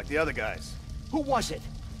thing, like the other guys. Who was it?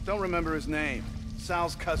 Don't remember his name.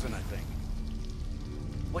 Sal's cousin, I think.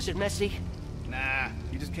 Was it messy? Nah,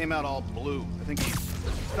 he just came out all blue. I think he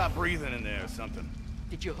stopped breathing in there or something.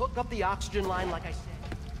 Did you hook up the oxygen line like I said?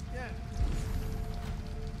 Yeah.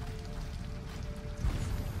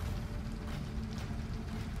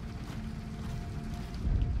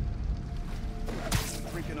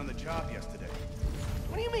 Drinking on the job yesterday.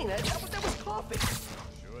 What do you mean? That was coffee.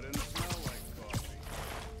 Sure didn't smell like coffee.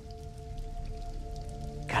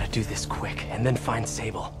 Gotta do this quick, and then find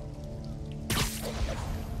Sable.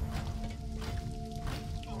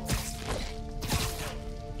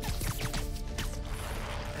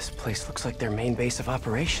 This place looks like their main base of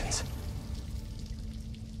operations.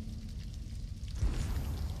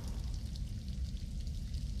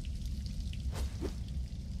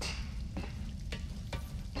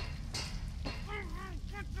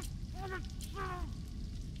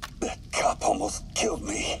 almost killed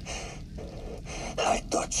me. I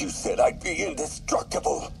thought you said I'd be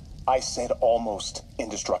indestructible. I said almost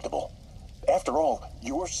indestructible. After all,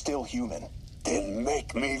 you're still human. Then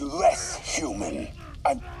make me less human.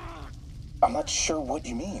 I'm not sure what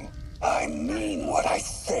you mean. I mean what I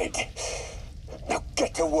said. Now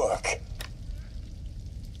get to work.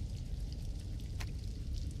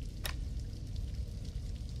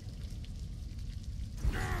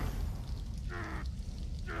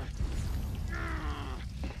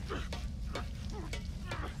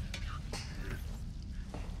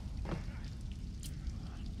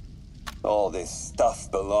 All this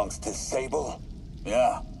stuff belongs to Sable?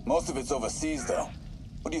 Yeah, most of it's overseas, though.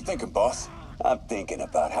 What are you thinking, boss? I'm thinking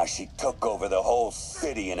about how she took over the whole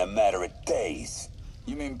city in a matter of days.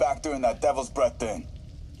 You mean back during that Devil's Breath thing?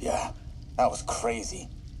 Yeah, that was crazy.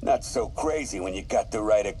 Not so crazy when you got the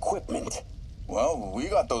right equipment. Well, we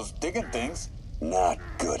got those digging things. Not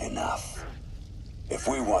good enough. If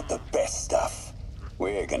we want the best stuff,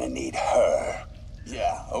 we're gonna need her.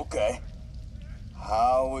 Yeah, okay.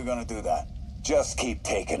 How are we gonna do that? Just keep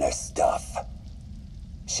taking her stuff.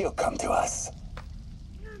 She'll come to us.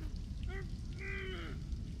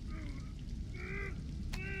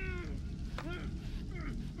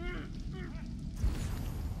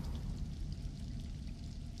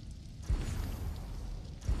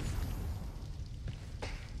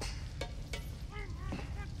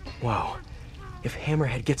 Wow. If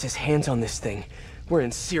Hammerhead gets his hands on this thing, we're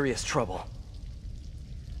in serious trouble.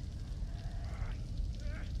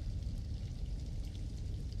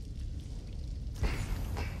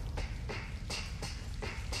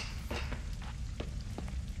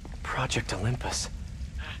 Project Olympus.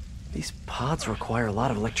 These pods require a lot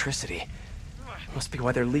of electricity. Must be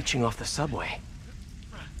why they're leeching off the subway.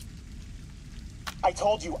 I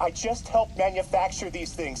told you, I just helped manufacture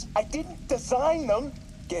these things. I didn't design them.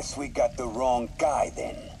 Guess we got the wrong guy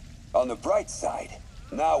then. On the bright side,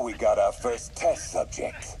 now we got our first test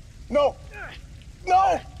subject. No!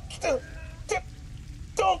 No!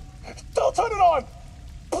 Don't turn it on!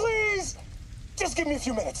 Please! Just give me a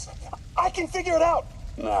few minutes. I can figure it out.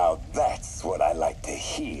 Now that's what I like to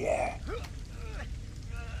hear.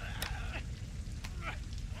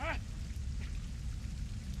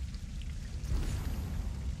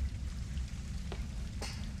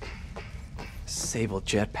 Sable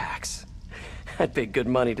jetpacks. I'd pay good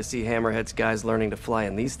money to see Hammerhead's guys learning to fly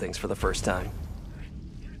in these things for the first time.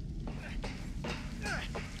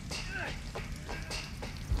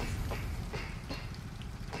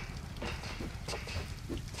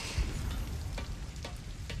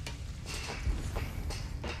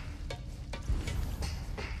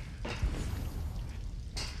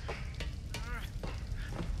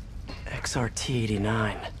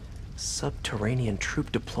 XRT-89, Subterranean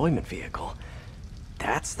Troop Deployment Vehicle.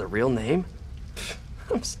 That's the real name?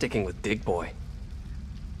 I'm sticking with Dig Boy.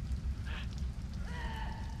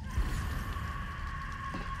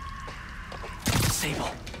 Sable.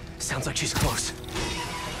 Sounds like she's close.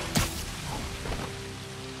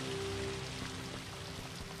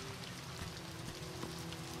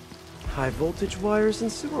 High voltage wires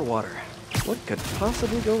and sewer water. What could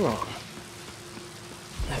possibly go wrong?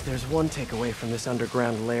 If there's one takeaway from this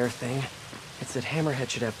underground lair thing, it's that Hammerhead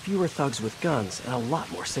should have fewer thugs with guns and a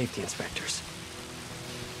lot more safety inspectors.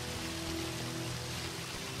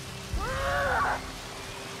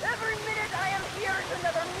 Every minute I am here is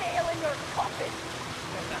another nail in your coffin.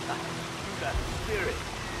 You got spirit.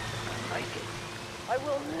 I like it. I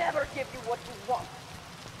will never give you what you want.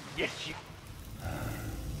 Yes, you...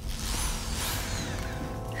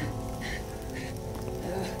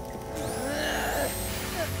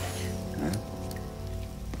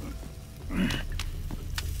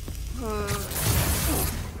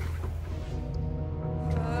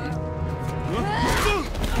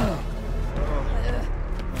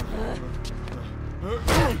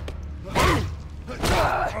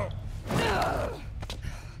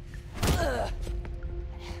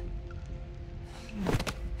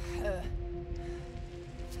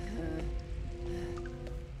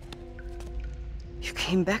 You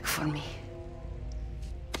came back for me.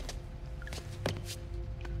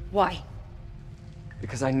 Why?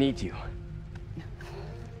 Because I need you.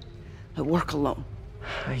 I work alone.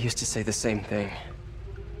 I used to say the same thing.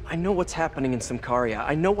 I know what's happening in Symkaria.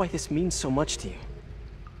 I know why this means so much to you.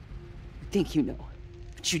 You think you know,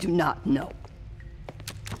 but you do not know.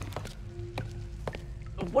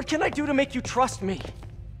 What can I do to make you trust me?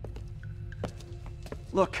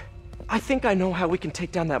 Look, I think I know how we can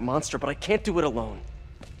take down that monster, but I can't do it alone.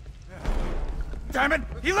 Damn it!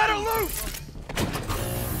 He let her loose!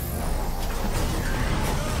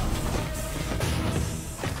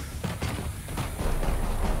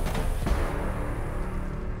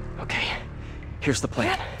 Here's the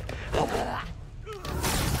plan.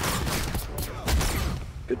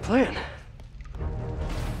 Good plan.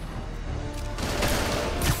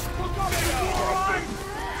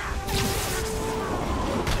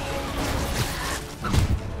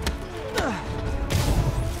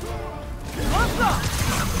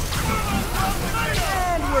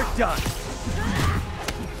 And we're done.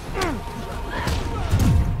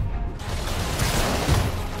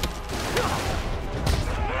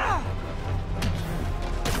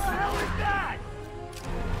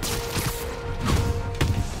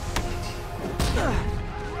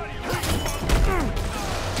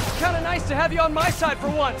 Kinda nice to have you on my side for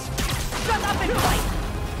once. Shut up and fight!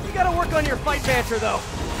 You gotta work on your fight banter, though.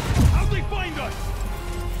 How'd they find us?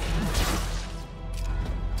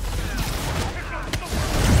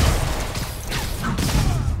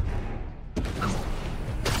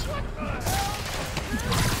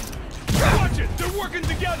 Watch it! They're working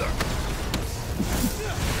together!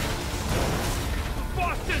 The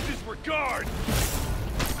boss says disregard!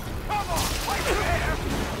 Come on! Fight there!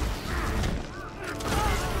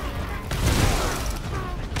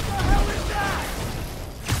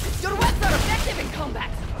 Your webs are effective in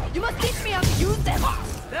combat. You must teach me how to use them.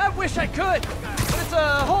 I wish I could, but it's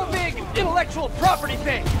a whole big intellectual property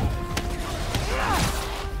thing.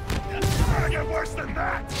 It's gonna get worse than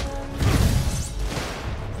that!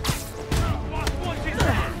 Boss wants his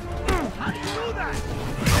hand! How do you do that?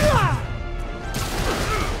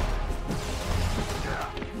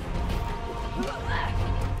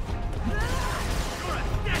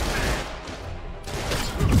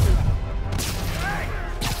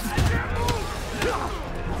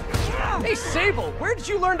 Hey, Sable, where did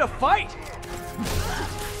you learn to fight?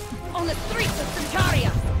 On the streets of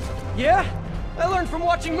Centaria. Yeah? I learned from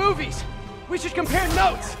watching movies. We should compare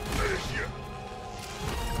notes.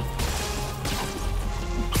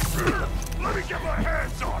 Let me get my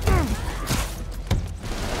hands on!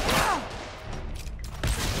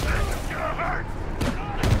 This is gonna hurt!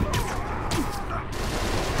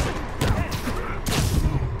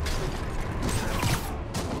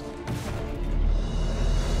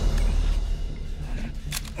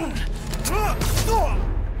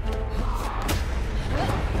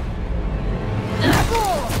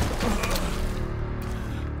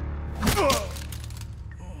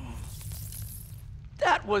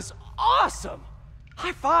 That was awesome!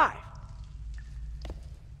 High five!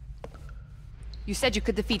 You said you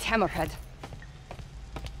could defeat Hammerhead.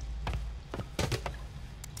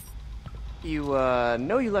 You,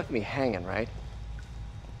 know you left me hanging, right?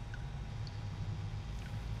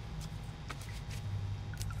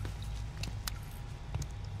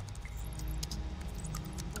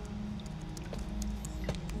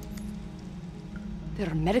 There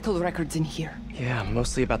are medical records in here. Yeah,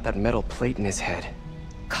 mostly about that metal plate in his head.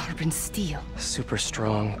 Carbon steel. Super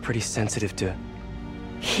strong, pretty sensitive to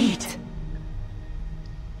heat.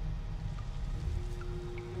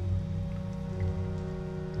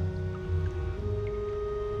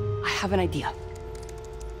 I have an idea.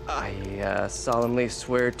 I, solemnly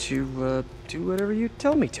swear to, do whatever you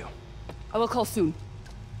tell me to. I will call soon.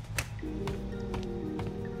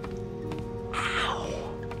 Ow.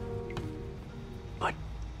 But,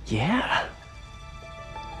 yeah.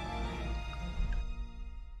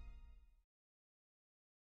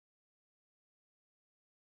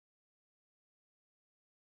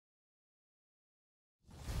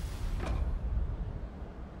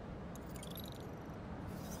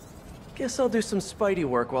 Guess I'll do some Spidey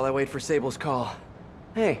work while I wait for Sable's call.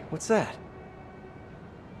 Hey, what's that?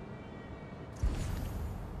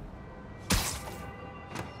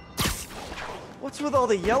 What's with all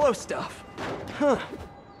the yellow stuff? Huh.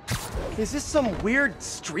 Is this some weird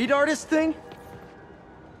street artist thing?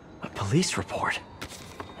 A police report.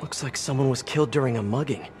 Looks like someone was killed during a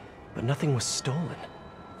mugging, but nothing was stolen.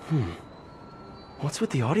 What's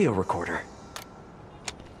with the audio recorder?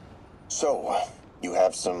 So, you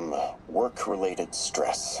have some work-related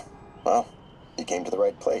stress. Well, you came to the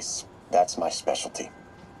right place. That's my specialty.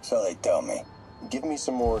 So they tell me. Give me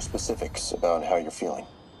some more specifics about how you're feeling.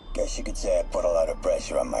 Guess you could say I put a lot of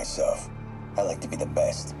pressure on myself. I like to be the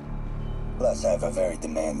best. Plus, I have a very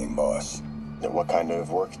demanding boss. And what kind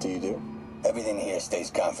of work do you do? Everything here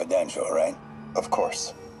stays confidential, right? Of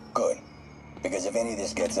course. Good. Because if any of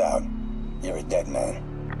this gets out, you're a dead man.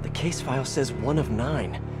 The case file says 1 of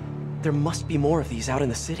 9. There must be more of these out in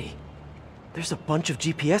the city. There's a bunch of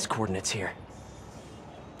GPS coordinates here.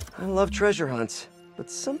 I love treasure hunts, but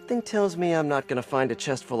something tells me I'm not gonna find a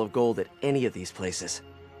chest full of gold at any of these places.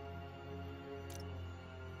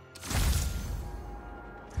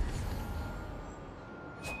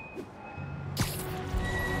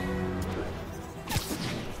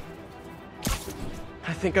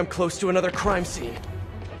 think I'm close to another crime scene.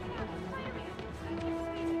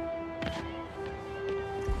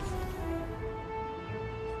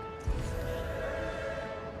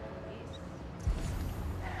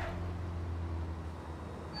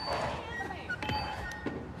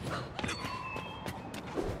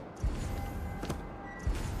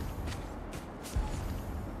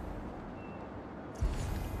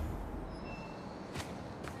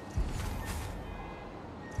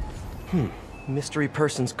 Mystery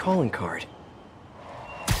person's calling card.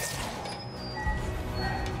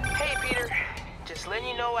 Hey, Peter. Just letting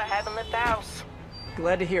you know I haven't left the house.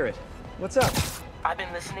 Glad to hear it. What's up? I've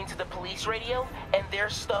been listening to the police radio, and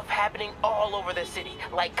there's stuff happening all over the city,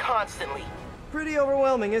 like constantly. Pretty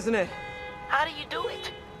overwhelming, isn't it? How do you do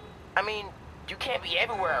it? I mean, you can't be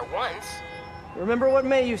everywhere at once. Remember what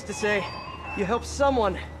May used to say? You help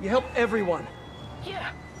someone, you help everyone.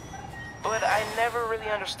 Yeah. But I never really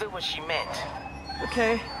understood what she meant.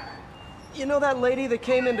 Okay. You know that lady that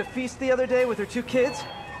came in to feast the other day with her 2 kids?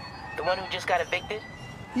 The one who just got evicted?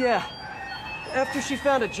 Yeah. After she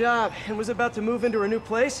found a job and was about to move into her new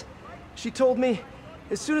place, she told me,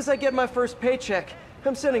 as soon as I get my first paycheck,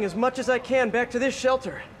 I'm sending as much as I can back to this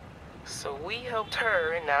shelter. So we helped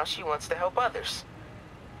her, and now she wants to help others.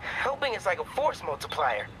 Helping is like a force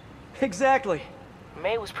multiplier. Exactly.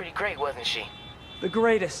 May was pretty great, wasn't she? The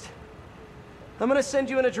greatest. I'm gonna send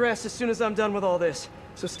you an address as soon as I'm done with all this,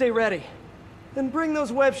 so stay ready. And bring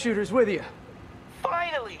those web shooters with you.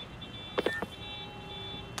 Finally!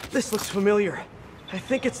 This looks familiar. I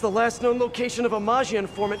think it's the last known location of a Maggia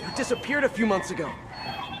informant who disappeared a few months ago.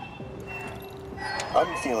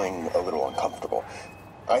 I'm feeling a little uncomfortable.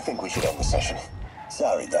 I think we should end the session.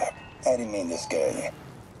 Sorry, Doc. I didn't mean to scare you.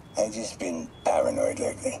 I've just been paranoid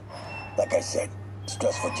lately. Like I said,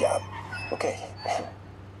 stressful job. Okay.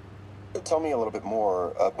 Tell me a little bit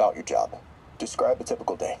more about your job. Describe a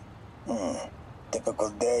typical day. Typical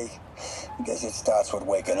day? Guess it starts with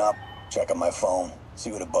waking up, checking my phone,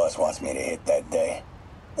 see what the boss wants me to hit that day.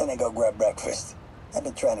 Then I go grab breakfast. I've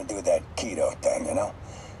been trying to do that keto thing, you know?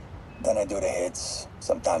 Then I do the hits.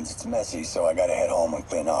 Sometimes it's messy, so I gotta head home and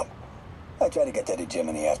clean up. I try to get to the gym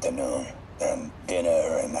in the afternoon, then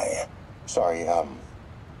dinner, and I... Sorry,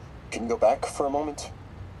 can you go back for a moment?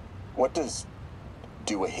 What does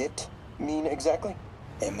do a hit mean exactly?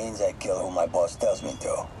 It means I kill who my boss tells me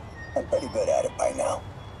to. I'm pretty good at it by now.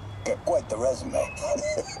 Got quite the resume.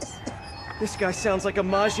 This guy sounds like a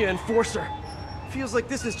Maggia enforcer. Feels like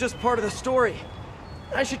this is just part of the story.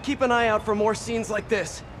 I should keep an eye out for more scenes like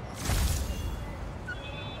this.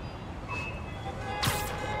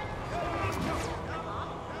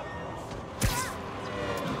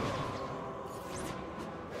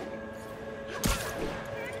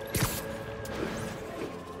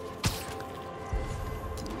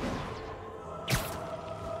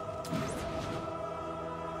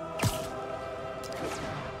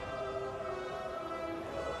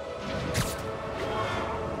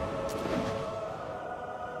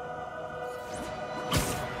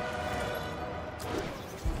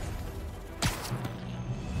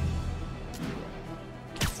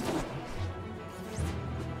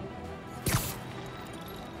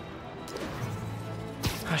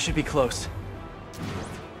 I should be close.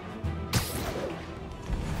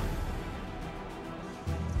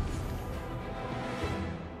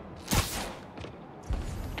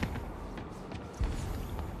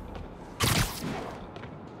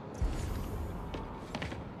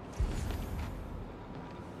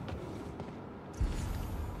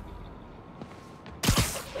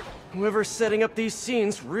 Whoever's setting up these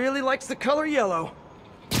scenes really likes the color yellow.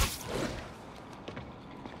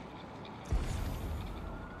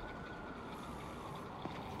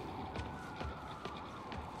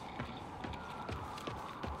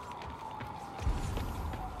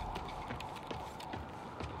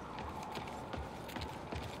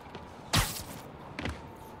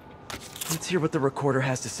 Let's hear what the recorder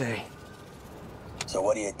has to say. So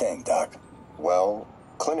what do you think, Doc? Well,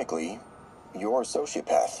 clinically, you're a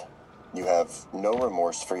sociopath. You have no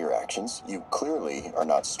remorse for your actions. You clearly are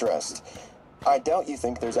not stressed. I doubt you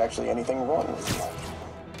think there's actually anything wrong with you.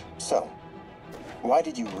 So, why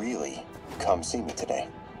did you really come see me today?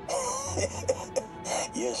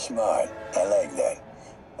 You're smart. I like that.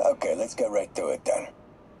 Okay, let's get right to it then.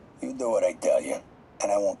 You do what I tell you,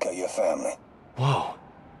 and I won't kill your family. Whoa.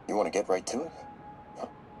 You want to get right to it?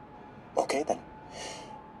 Okay, then.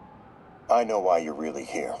 I know why you're really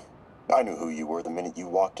here. I knew who you were the minute you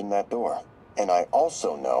walked in that door. And I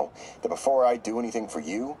also know that before I do anything for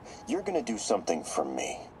you, you're gonna do something for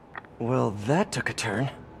me. Well, that took a turn.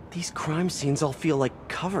 These crime scenes all feel like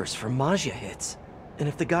covers for Maggia hits. And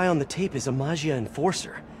if the guy on the tape is a Magia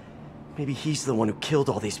enforcer, maybe he's the one who killed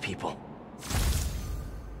all these people.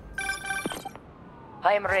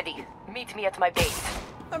 I am ready. Meet me at my base.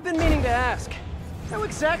 I've been meaning to ask. How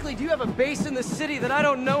exactly do you have a base in the city that I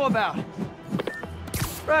don't know about?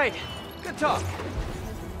 Right. Good talk.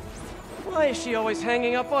 Why is she always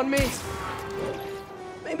hanging up on me?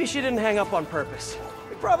 Maybe she didn't hang up on purpose.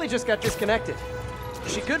 We probably just got disconnected.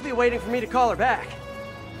 She could be waiting for me to call her back.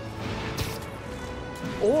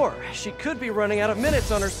 Or she could be running out of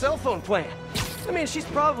minutes on her cell phone plan. I mean, she's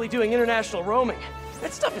probably doing international roaming.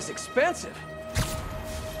 That stuff is expensive.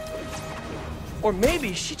 Or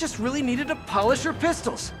maybe she just really needed to polish her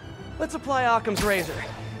pistols. Let's apply Occam's razor.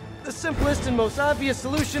 The simplest and most obvious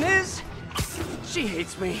solution is... she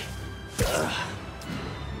hates me. Ugh.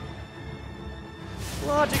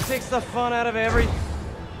 Logic takes the fun out of everything.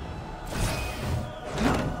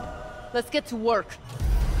 Let's get to work.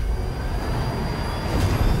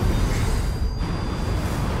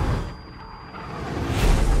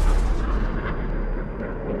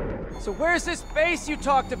 So where's this base you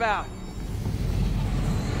talked about?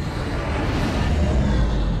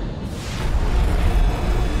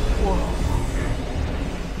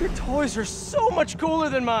 Whoa. Your toys are so much cooler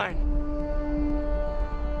than mine.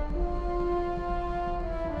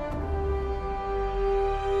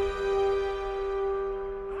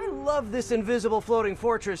 I love this invisible floating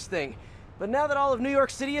fortress thing. But now that all of New York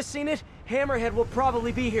City has seen it, Hammerhead will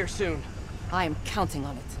probably be here soon. I am counting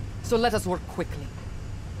on it. So let us work quickly.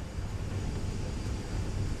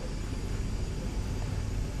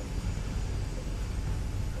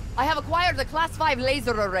 I have acquired a Class 5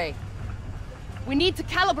 laser array. We need to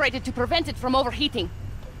calibrate it to prevent it from overheating.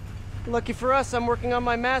 Lucky for us, I'm working on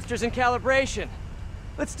my master's in calibration.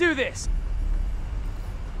 Let's do this.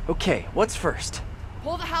 Okay, what's first?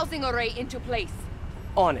 Pull the housing array into place.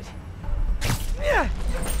 On it. Yeah.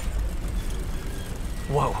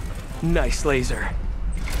 Whoa, nice laser.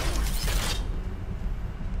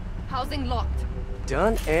 Housing locked.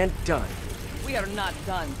 Done and done. We are not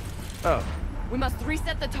done. Oh. We must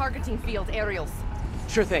reset the targeting field aerials.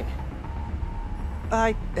 Sure thing.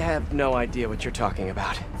 I have no idea what you're talking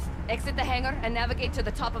about. Exit the hangar and navigate to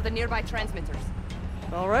the top of the nearby transmitters.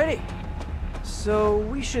 Alrighty. So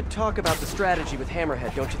we should talk about the strategy with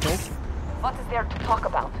Hammerhead, don't you think? What is there to talk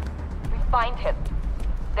about? We find him.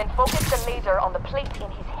 Then focus the laser on the plate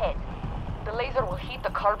in his head. The laser will heat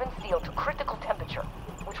the carbon steel to critical temperature,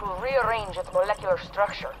 which will rearrange its molecular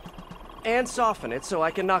structure. And soften it so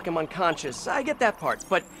I can knock him unconscious. I get that part,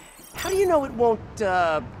 but how do you know it won't,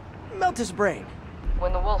 melt his brain?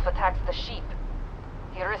 When the wolf attacks the sheep,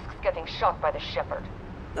 he risks getting shot by the shepherd.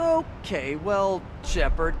 Okay, well,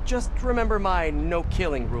 Shepherd, just remember my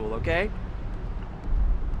no-killing rule, okay?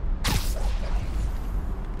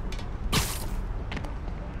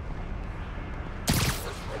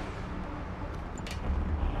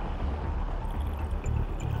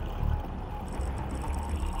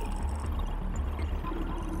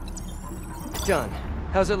 Done.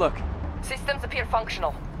 How's it look? Systems appear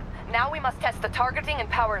functional. Now we must test the targeting and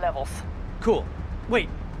power levels. Cool. Wait,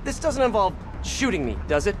 this doesn't involve shooting me,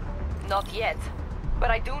 does it? Not yet.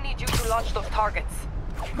 But I do need you to launch those targets.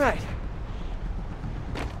 Right.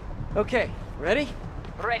 Okay, ready?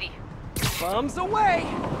 Ready. Bombs away!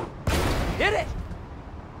 Hit it!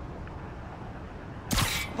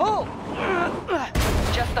 Pull!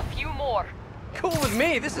 Just a few more. Cool with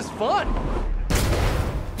me, this is fun!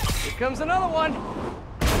 Here comes another one!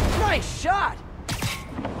 Nice shot!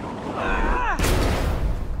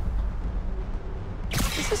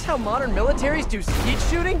 Is this how modern militaries do skeet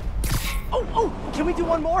shooting? Oh, can we do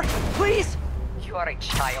one more? Please? You are a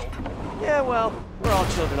child. Yeah, well, we're all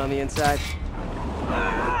children on the inside.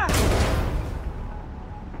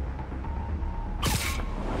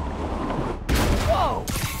 Whoa!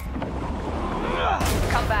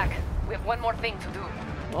 Come back. We have one more thing to do.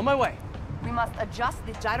 On my way. We must adjust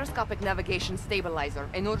the gyroscopic navigation stabilizer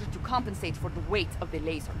in order to compensate for the weight of the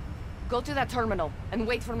laser. Go to that terminal and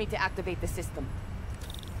wait for me to activate the system.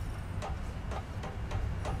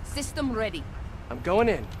 System ready. I'm going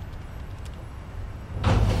in.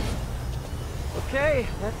 Okay,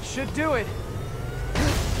 that should do it.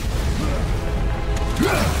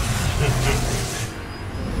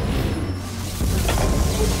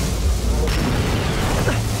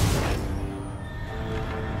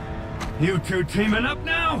 You two teaming up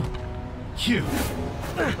now? Cute.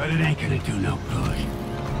 But it ain't gonna do no good.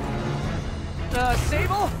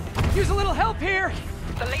 Sable? Use a little help here!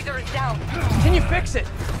 The laser is down. Can you fix it?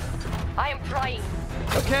 I am trying.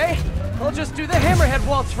 Okay, I'll just do the Hammerhead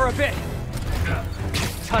waltz for a bit.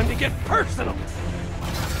 Time to get personal!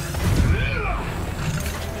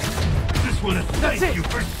 just want to thank you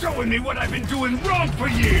for showing me what I've been doing wrong for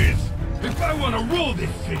years. If I want to rule this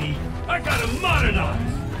city, I gotta modernize,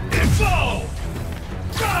 evolve,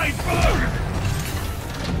 die, bug!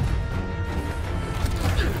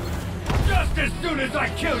 Just as soon as I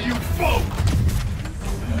kill you both!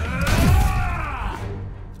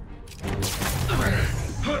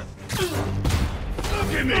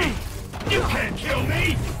 Look at me! You can't kill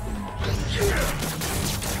me!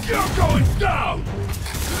 You're going down!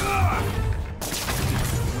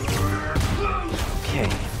 Okay,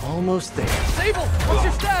 almost there. Sable, what's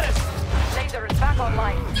your status? Laser is back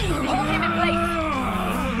online. Hold him in place.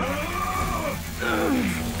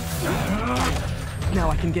 Now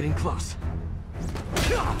I can get in close.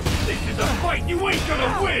 This is a fight you ain't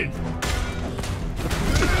gonna win!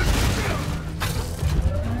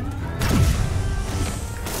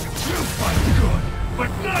 You fight good, but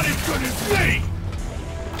not as good as me!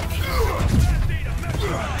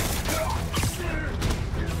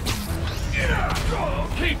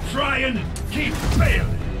 Keep trying, keep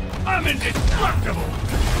failing. I'm indestructible!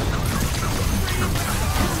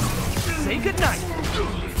 Say goodnight!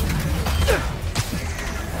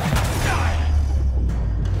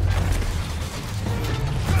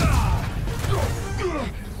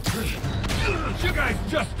 You guys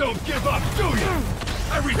just don't give up, do you?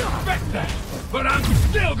 I respect that, but I'm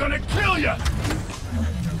still gonna kill you!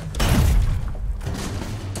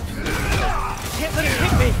 Can't let him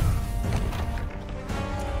hit me!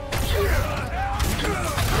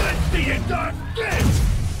 Let's see you done this!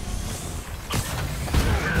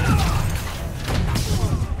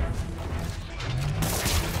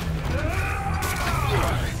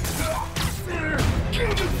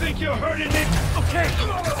 You think you're hurting it? Okay!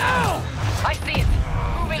 Ow! I see it.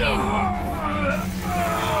 Moving in.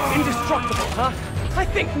 Indestructible, huh? I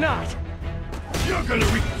think not! You're gonna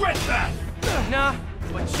regret that! Nah,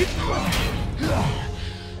 but you...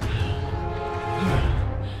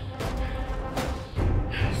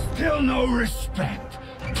 Still no respect.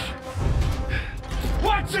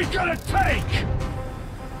 What's it gonna take?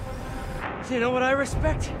 You know what I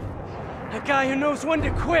respect? A guy who knows when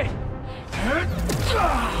to quit.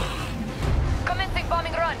 Commencing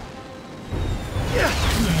bombing run.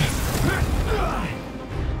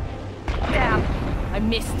 Damn, I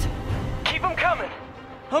missed. Keep them coming.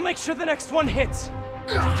 I'll make sure the next one hits.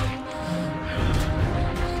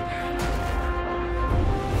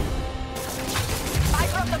 I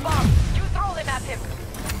dropped the bomb. You throw them at him.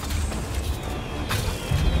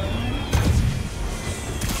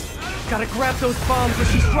 Gotta grab those bombs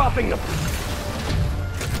as she's dropping them.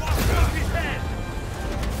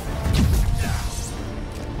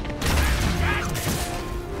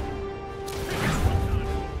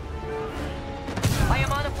 I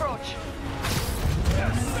am on approach.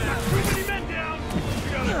 Too many men down!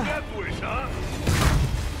 You got a death wish, huh?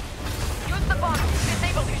 Use the bomb to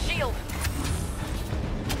disable his shield.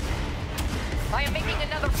 I am making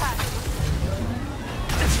another pass.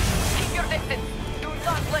 Keep your distance. Do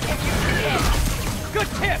not let him use his head. Good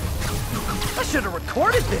tip! I should have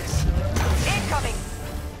recorded this. Incoming.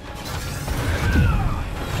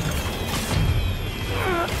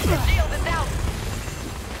 The shield is out.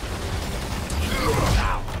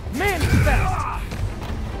 Man, he's fast!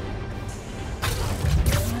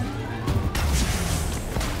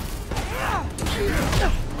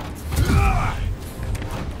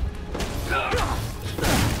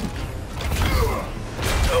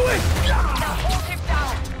 Now hold him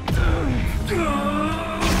down.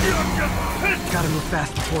 Gotta move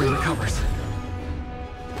fast before he recovers.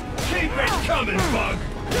 Keep it coming, Bug!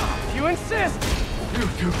 If you insist! You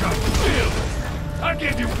two got skills! I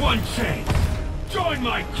give you one chance! Join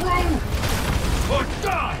my crew, or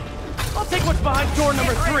die! I'll take what's behind door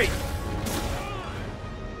number 3!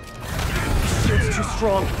 This shield's too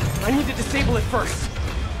strong. I need to disable it first.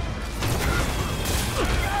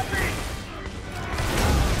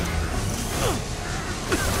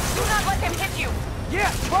 Do not let him hit you.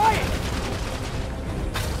 Yeah, try it!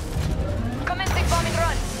 Commencing bombing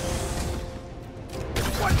run.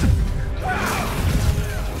 What the?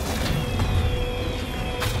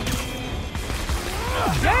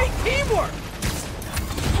 Yay, teamwork!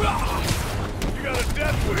 You got a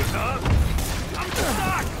death wish, huh? I'm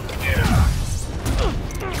stuck!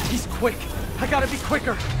 He's quick. I gotta be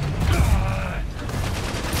quicker.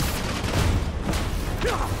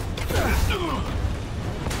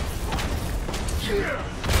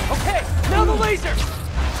 Okay, now the laser!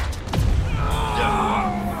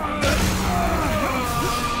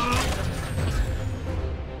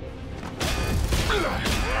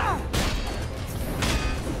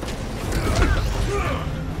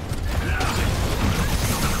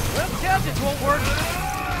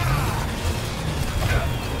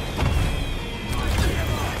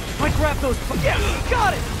 those... Yeah,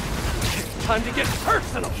 got it! Time to get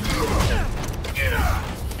personal!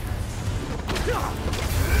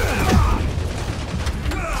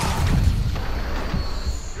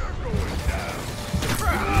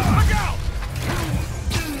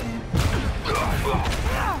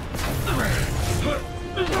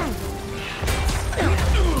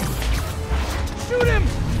 Shoot him!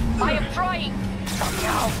 I am trying! Stop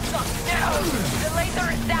now! Stop now! The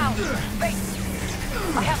laser is down! Wait!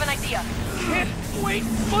 I have an idea! Can't wait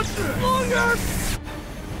much longer!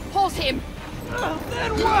 Pulse him!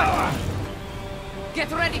 Then what?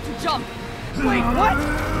 Get ready to jump! Wait, what?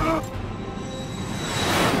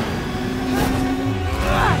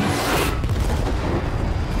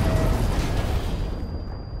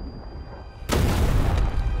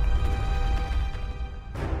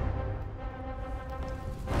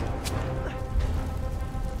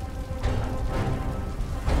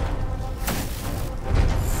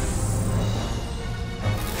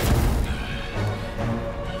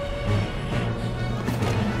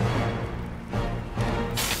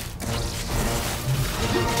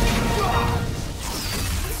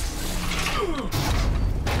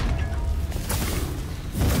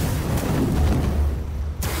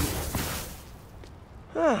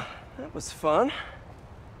 That was fun.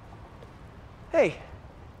 Hey,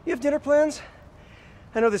 you have dinner plans?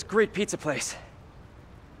 I know this great pizza place.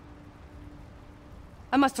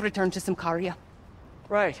 I must return to Simcaria.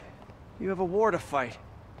 Right. You have a war to fight.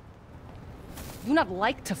 I do not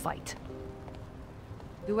like to fight.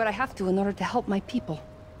 Do what I have to in order to help my people.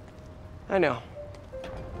 I know.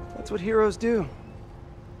 That's what heroes do.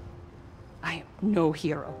 I am no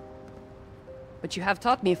hero. But you have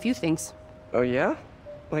taught me a few things. Oh yeah?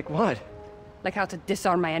 Like what? Like how to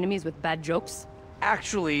disarm my enemies with bad jokes.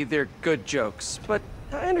 Actually, they're good jokes, but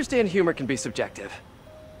I understand humor can be subjective.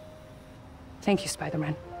 Thank you,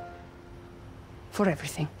 Spider-Man. For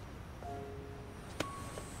everything.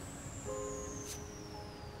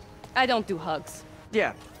 I don't do hugs.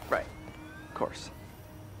 Yeah, right. Of course.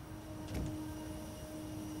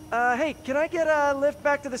 Hey, can I get a lift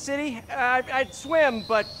back to the city? I'd swim,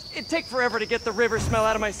 but it'd take forever to get the river smell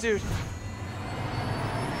out of my suit.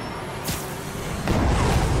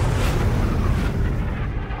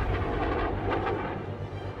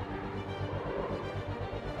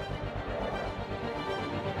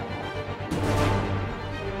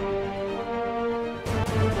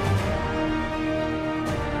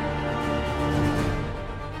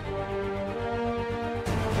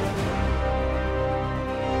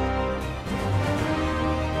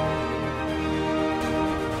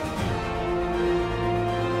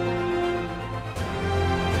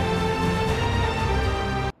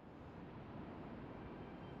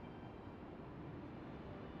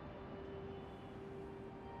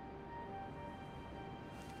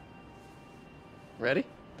 Ready?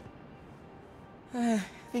 I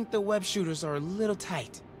think the web shooters are a little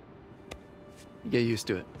tight. Get used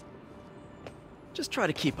to it. Just try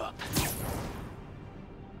to keep up.